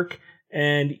breaks at work,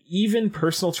 and even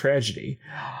personal tragedy.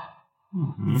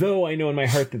 Though I know in my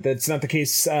heart that that's not the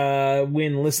case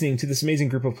when listening to this amazing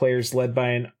group of players led by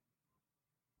an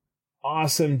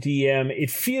awesome DM. It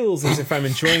feels as if I'm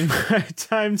enjoying my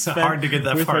time spent. It's hard to get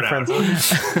that part out.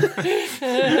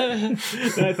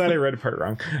 I thought I read a part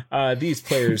wrong. These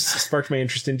players sparked my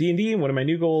interest in D&D, and one of my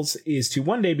new goals is to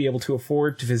one day be able to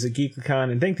afford to visit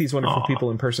GeeklyCon and thank these wonderful people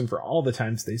in person for all the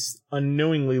times they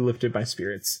unknowingly lifted my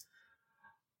spirits.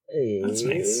 That's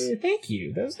nice. Thank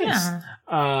you. That was nice.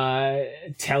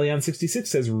 Talion66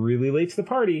 says, really late to the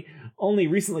party. Only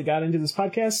recently got into this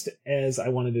podcast as I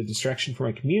wanted a distraction for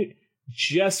my commute.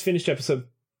 Just finished episode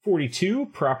 42.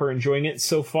 Proper enjoying it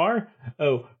so far.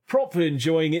 Oh, proper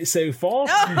enjoying it so far.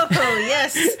 Oh,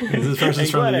 yes. This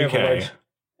person's from the UK.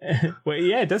 Well,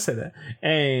 yeah, it does say that.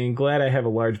 And glad I have a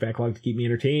large backlog to keep me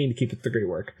entertained. Keep up the great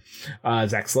work.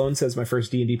 Zach Sloan says, my first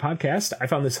D&D podcast. I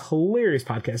found this hilarious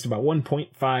podcast about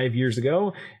 1.5 years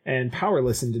ago and power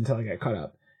listened until I got caught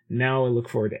up. Now I look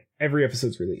forward to every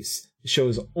episode's release. The show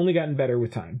has only gotten better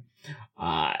with time.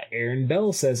 Aaron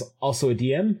Bell says, also a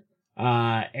DM.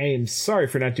 I am sorry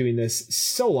for not doing this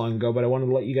so long ago, but I wanted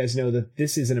to let you guys know that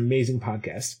this is an amazing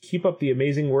podcast. Keep up the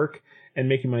amazing work and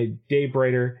making my day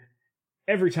brighter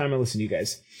every time I listen to you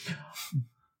guys.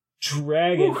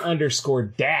 Dragon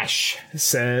 _ dash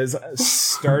says,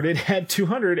 started at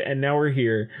 200 and now we're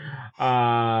here.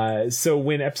 So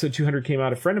when episode 200 came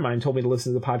out, a friend of mine told me to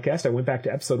listen to the podcast. I went back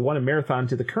to episode 1 and marathon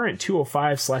to the current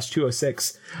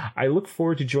 205/206. I look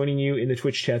forward to joining you in the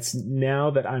Twitch chats now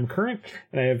that I'm current,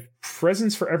 and I have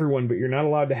presents for everyone, but you're not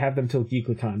allowed to have them till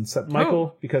GeeklyCon, except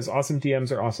Michael, because awesome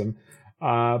DMs are awesome.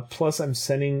 Plus I'm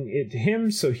sending it to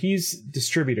him, so he's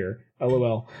distributor.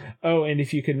 LOL. Oh, and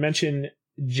if you could mention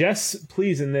Jess,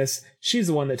 please, in this. She's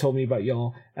the one that told me about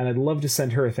y'all, and I'd love to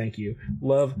send her a thank you.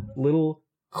 Love, Little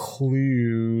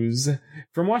Clues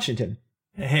from Washington.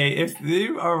 Hey, if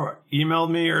you are emailed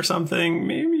me or something,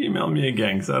 maybe email me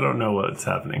again, because I don't know what's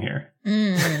happening here.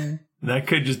 That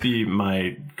could just be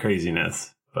my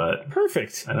craziness, but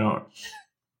perfect. I don't.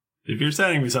 If you're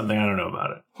sending me something, I don't know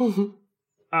about it.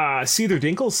 Seether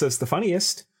Dinkle says the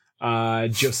funniest.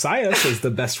 Josiah says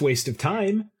the best waste of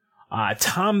time.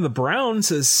 Tom the Brown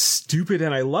says stupid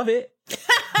and I love it.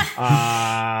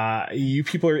 You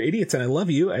people are idiots and I love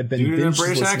you. I've been binge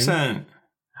British listening. Accent.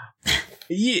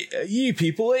 Yeah, you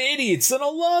people are idiots and I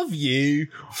love you.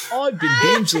 I've been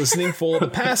binge listening for the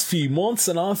past few months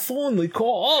and I finally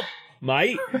caught up,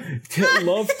 mate.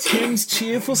 Love Tim's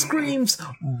cheerful screams,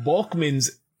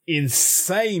 Bachman's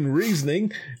insane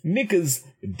reasoning, Nicker's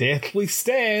deathly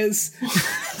stares,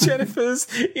 Jennifer's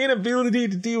inability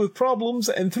to deal with problems,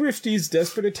 and Thrifty's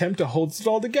desperate attempt to hold it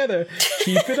all together.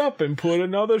 Keep it up and put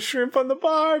another shrimp on the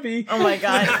Barbie. Oh my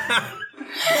god.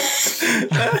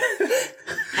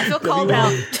 I feel called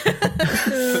out.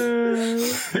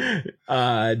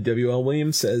 WL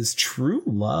Williams says, true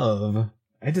love.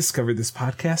 I discovered this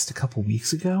podcast a couple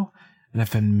weeks ago, and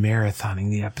I've been marathoning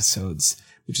the episodes,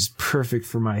 which is perfect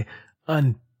for my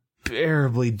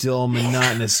unbearably dull,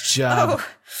 monotonous job. Oh.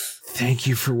 Thank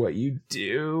you for what you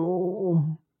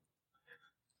do.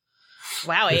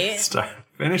 Wow,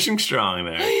 finishing strong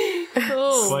there.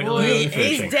 Oh, boy.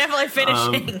 He's definitely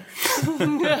finishing.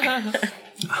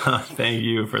 Thank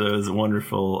you for those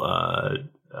wonderful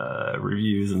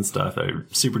reviews and stuff. They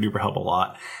super duper help a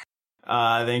lot.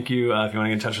 Thank you. If you want to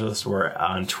get in touch with us, we're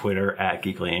on Twitter at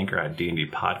Geekly Inc. or at D&D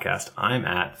Podcast. I'm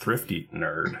at Thrifty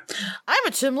Nerd. I'm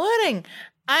at Tim Lanning.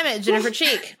 I'm at Jennifer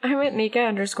Cheek. I'm at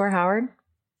Nika_Howard.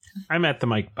 I'm at the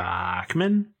Mike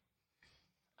Bachman.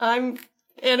 I'm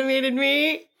Animated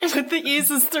Me with the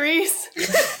E's as threes.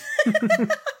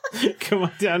 Come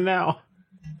on down now.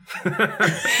 We're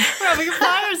having a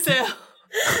fire sale.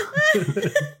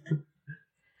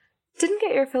 Didn't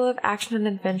get your fill of action and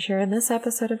adventure in this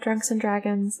episode of Drunks and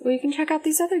Dragons? Well, you can check out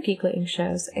these other Geekly Inc.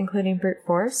 shows, including Brute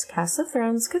Force, Cast of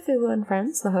Thrones, Cthulhu and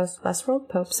Friends, The Host, Westworld,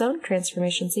 Pope Zone,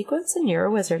 Transformation Sequence, and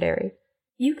Euro Wizardary.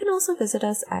 You can also visit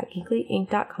us at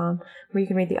geeklyinc.com, where you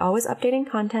can read the always updating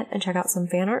content and check out some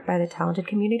fan art by the talented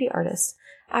community artists.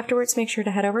 Afterwards, make sure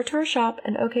to head over to our shop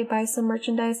and buy some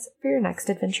merchandise for your next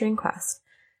adventuring quest.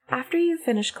 After you've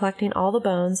finished collecting all the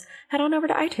bones, head on over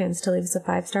to iTunes to leave us a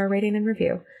 5-star rating and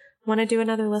review. Want to do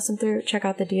another listen through? Check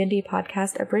out the D&D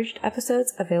Podcast abridged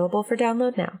episodes available for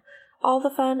download now. All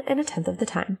the fun in a tenth of the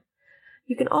time.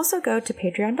 You can also go to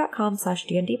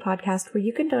patreon.com/D&D Podcast, where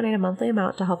you can donate a monthly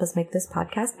amount to help us make this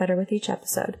podcast better with each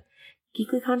episode.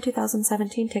 GeeklyCon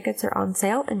 2017 tickets are on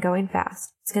sale and going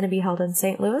fast. It's going to be held in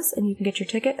St. Louis, and you can get your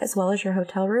ticket as well as your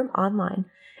hotel room online.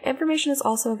 Information is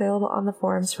also available on the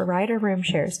forums for ride or room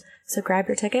shares, so grab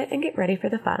your ticket and get ready for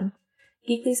the fun.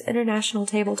 Geekly's International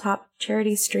Tabletop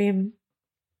Geekly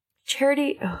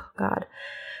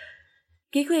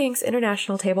Inc.'s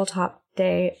International Tabletop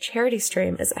Day charity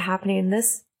stream is happening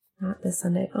not this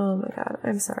Sunday. Oh my god,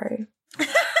 I'm sorry.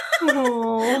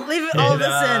 Leave it all this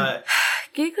in.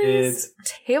 Geekly's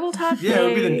Tabletop Day. Yeah,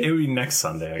 it would be next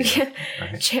Sunday, I guess.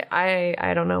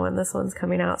 I don't know when this one's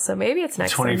coming out, so maybe it's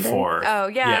next 24th. Sunday. Oh,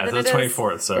 yeah. Yeah, it's the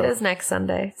 24th. So it is next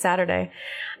Saturday.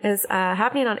 Is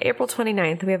happening on April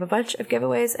 29th. We have a bunch of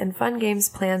giveaways and fun games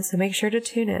planned, so make sure to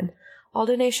tune in. All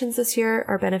donations this year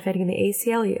are benefiting the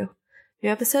ACLU. New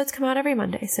episodes come out every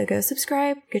Monday, so go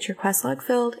subscribe, get your quest log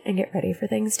filled, and get ready for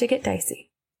things to get dicey.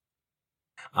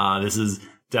 This is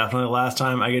definitely the last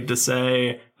time I get to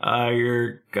say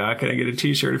you're not going to get a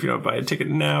t-shirt if you don't buy a ticket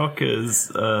now,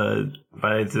 because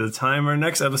by the time our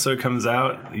next episode comes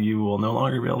out, you will no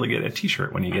longer be able to get a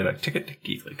t-shirt when you get a ticket to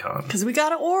GeeklyCon. Because we got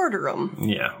to order them.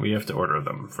 Yeah, we have to order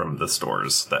them from the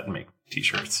stores that make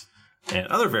t-shirts and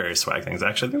other various swag things.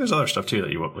 Actually, I think there's other stuff too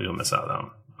that you'll miss out on.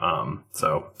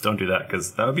 So don't do that,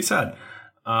 because that would be sad.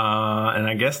 And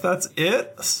I guess that's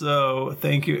it. So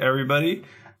thank you, everybody,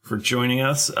 for joining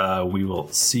us. We will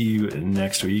see you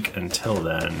next week. Until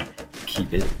then,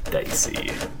 keep it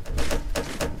dicey.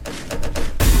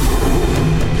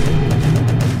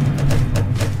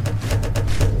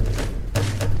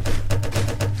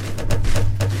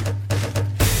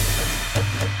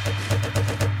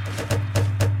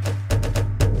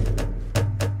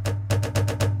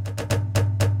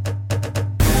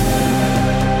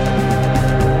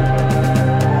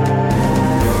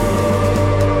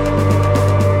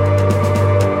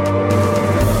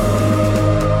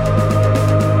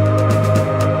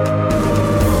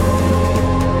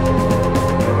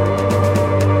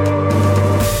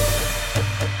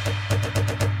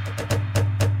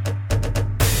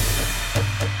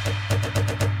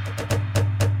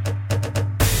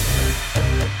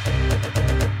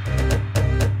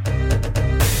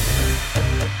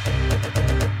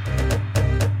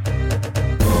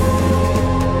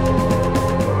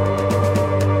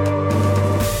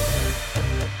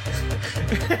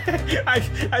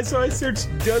 So I searched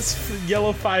does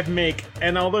Yellow 5 make,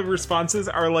 and all the responses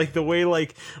are like the way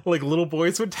like little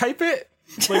boys would type it.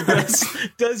 Like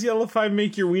does Yellow 5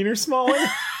 make your wiener smaller?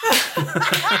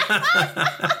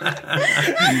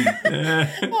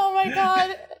 Oh my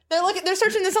god. They're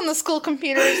searching this on the school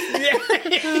computers. They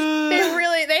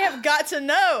have got to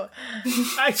know.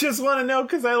 I just want to know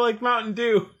because I like Mountain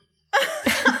Dew.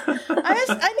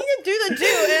 I need to do the do,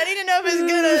 and I need to know if it's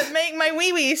gonna make my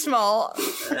wee small.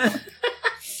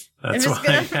 That's why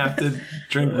you have to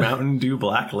drink Mountain Dew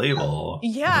Black Label.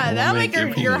 Yeah, that'll make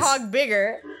your hog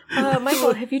bigger.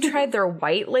 Michael, have you tried their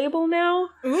white label now?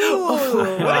 Ooh,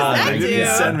 what does that they do?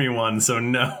 didn't send me one, so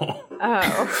no.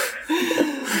 Oh.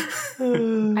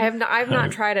 I've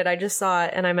not tried it. I just saw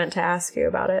it, and I meant to ask you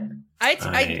about it.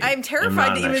 I'm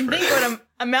terrified to even think what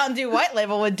a Mountain Dew white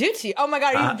label would do to you. Oh my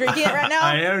god, are you drinking it right now?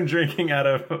 I am drinking out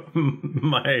of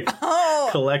my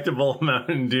collectible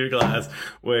Mountain Dew glass,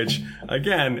 which,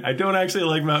 again, I don't actually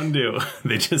like Mountain Dew.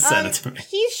 They just sent it to me.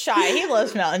 He's shy. He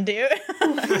loves Mountain Dew.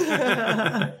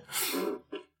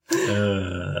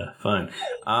 Fun.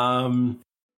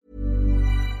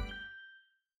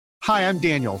 Hi, I'm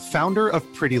Daniel, founder of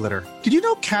Pretty Litter. Did you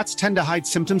know cats tend to hide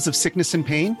symptoms of sickness and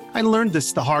pain? I learned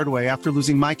this the hard way after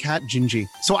losing my cat, Gingy.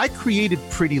 So I created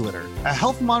Pretty Litter, a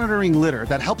health monitoring litter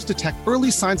that helps detect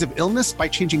early signs of illness by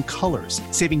changing colors,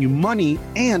 saving you money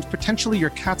and potentially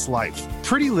your cat's life.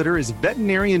 Pretty Litter is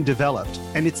veterinarian developed,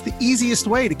 and it's the easiest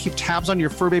way to keep tabs on your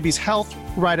fur baby's health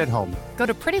right at home. Go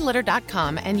to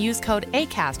prettylitter.com and use code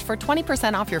ACAST for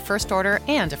 20% off your first order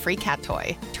and a free cat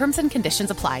toy. Terms and conditions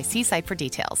apply. See site for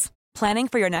details. Planning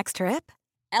for your next trip?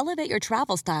 Elevate your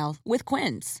travel style with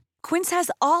Quince. Quince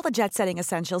has all the jet-setting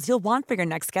essentials you'll want for your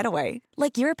next getaway,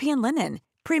 like European linen,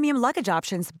 premium luggage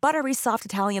options, buttery soft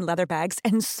Italian leather bags,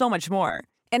 and so much more.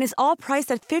 And is all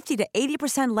priced at 50 to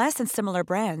 80% less than similar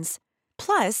brands.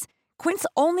 Plus, Quince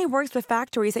only works with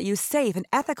factories that use safe and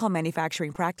ethical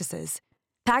manufacturing practices.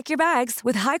 Pack your bags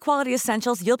with high-quality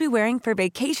essentials you'll be wearing for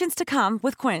vacations to come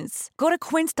with Quince. Go to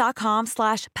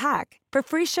quince.com/pack for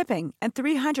free shipping and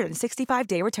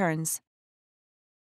 365-day returns.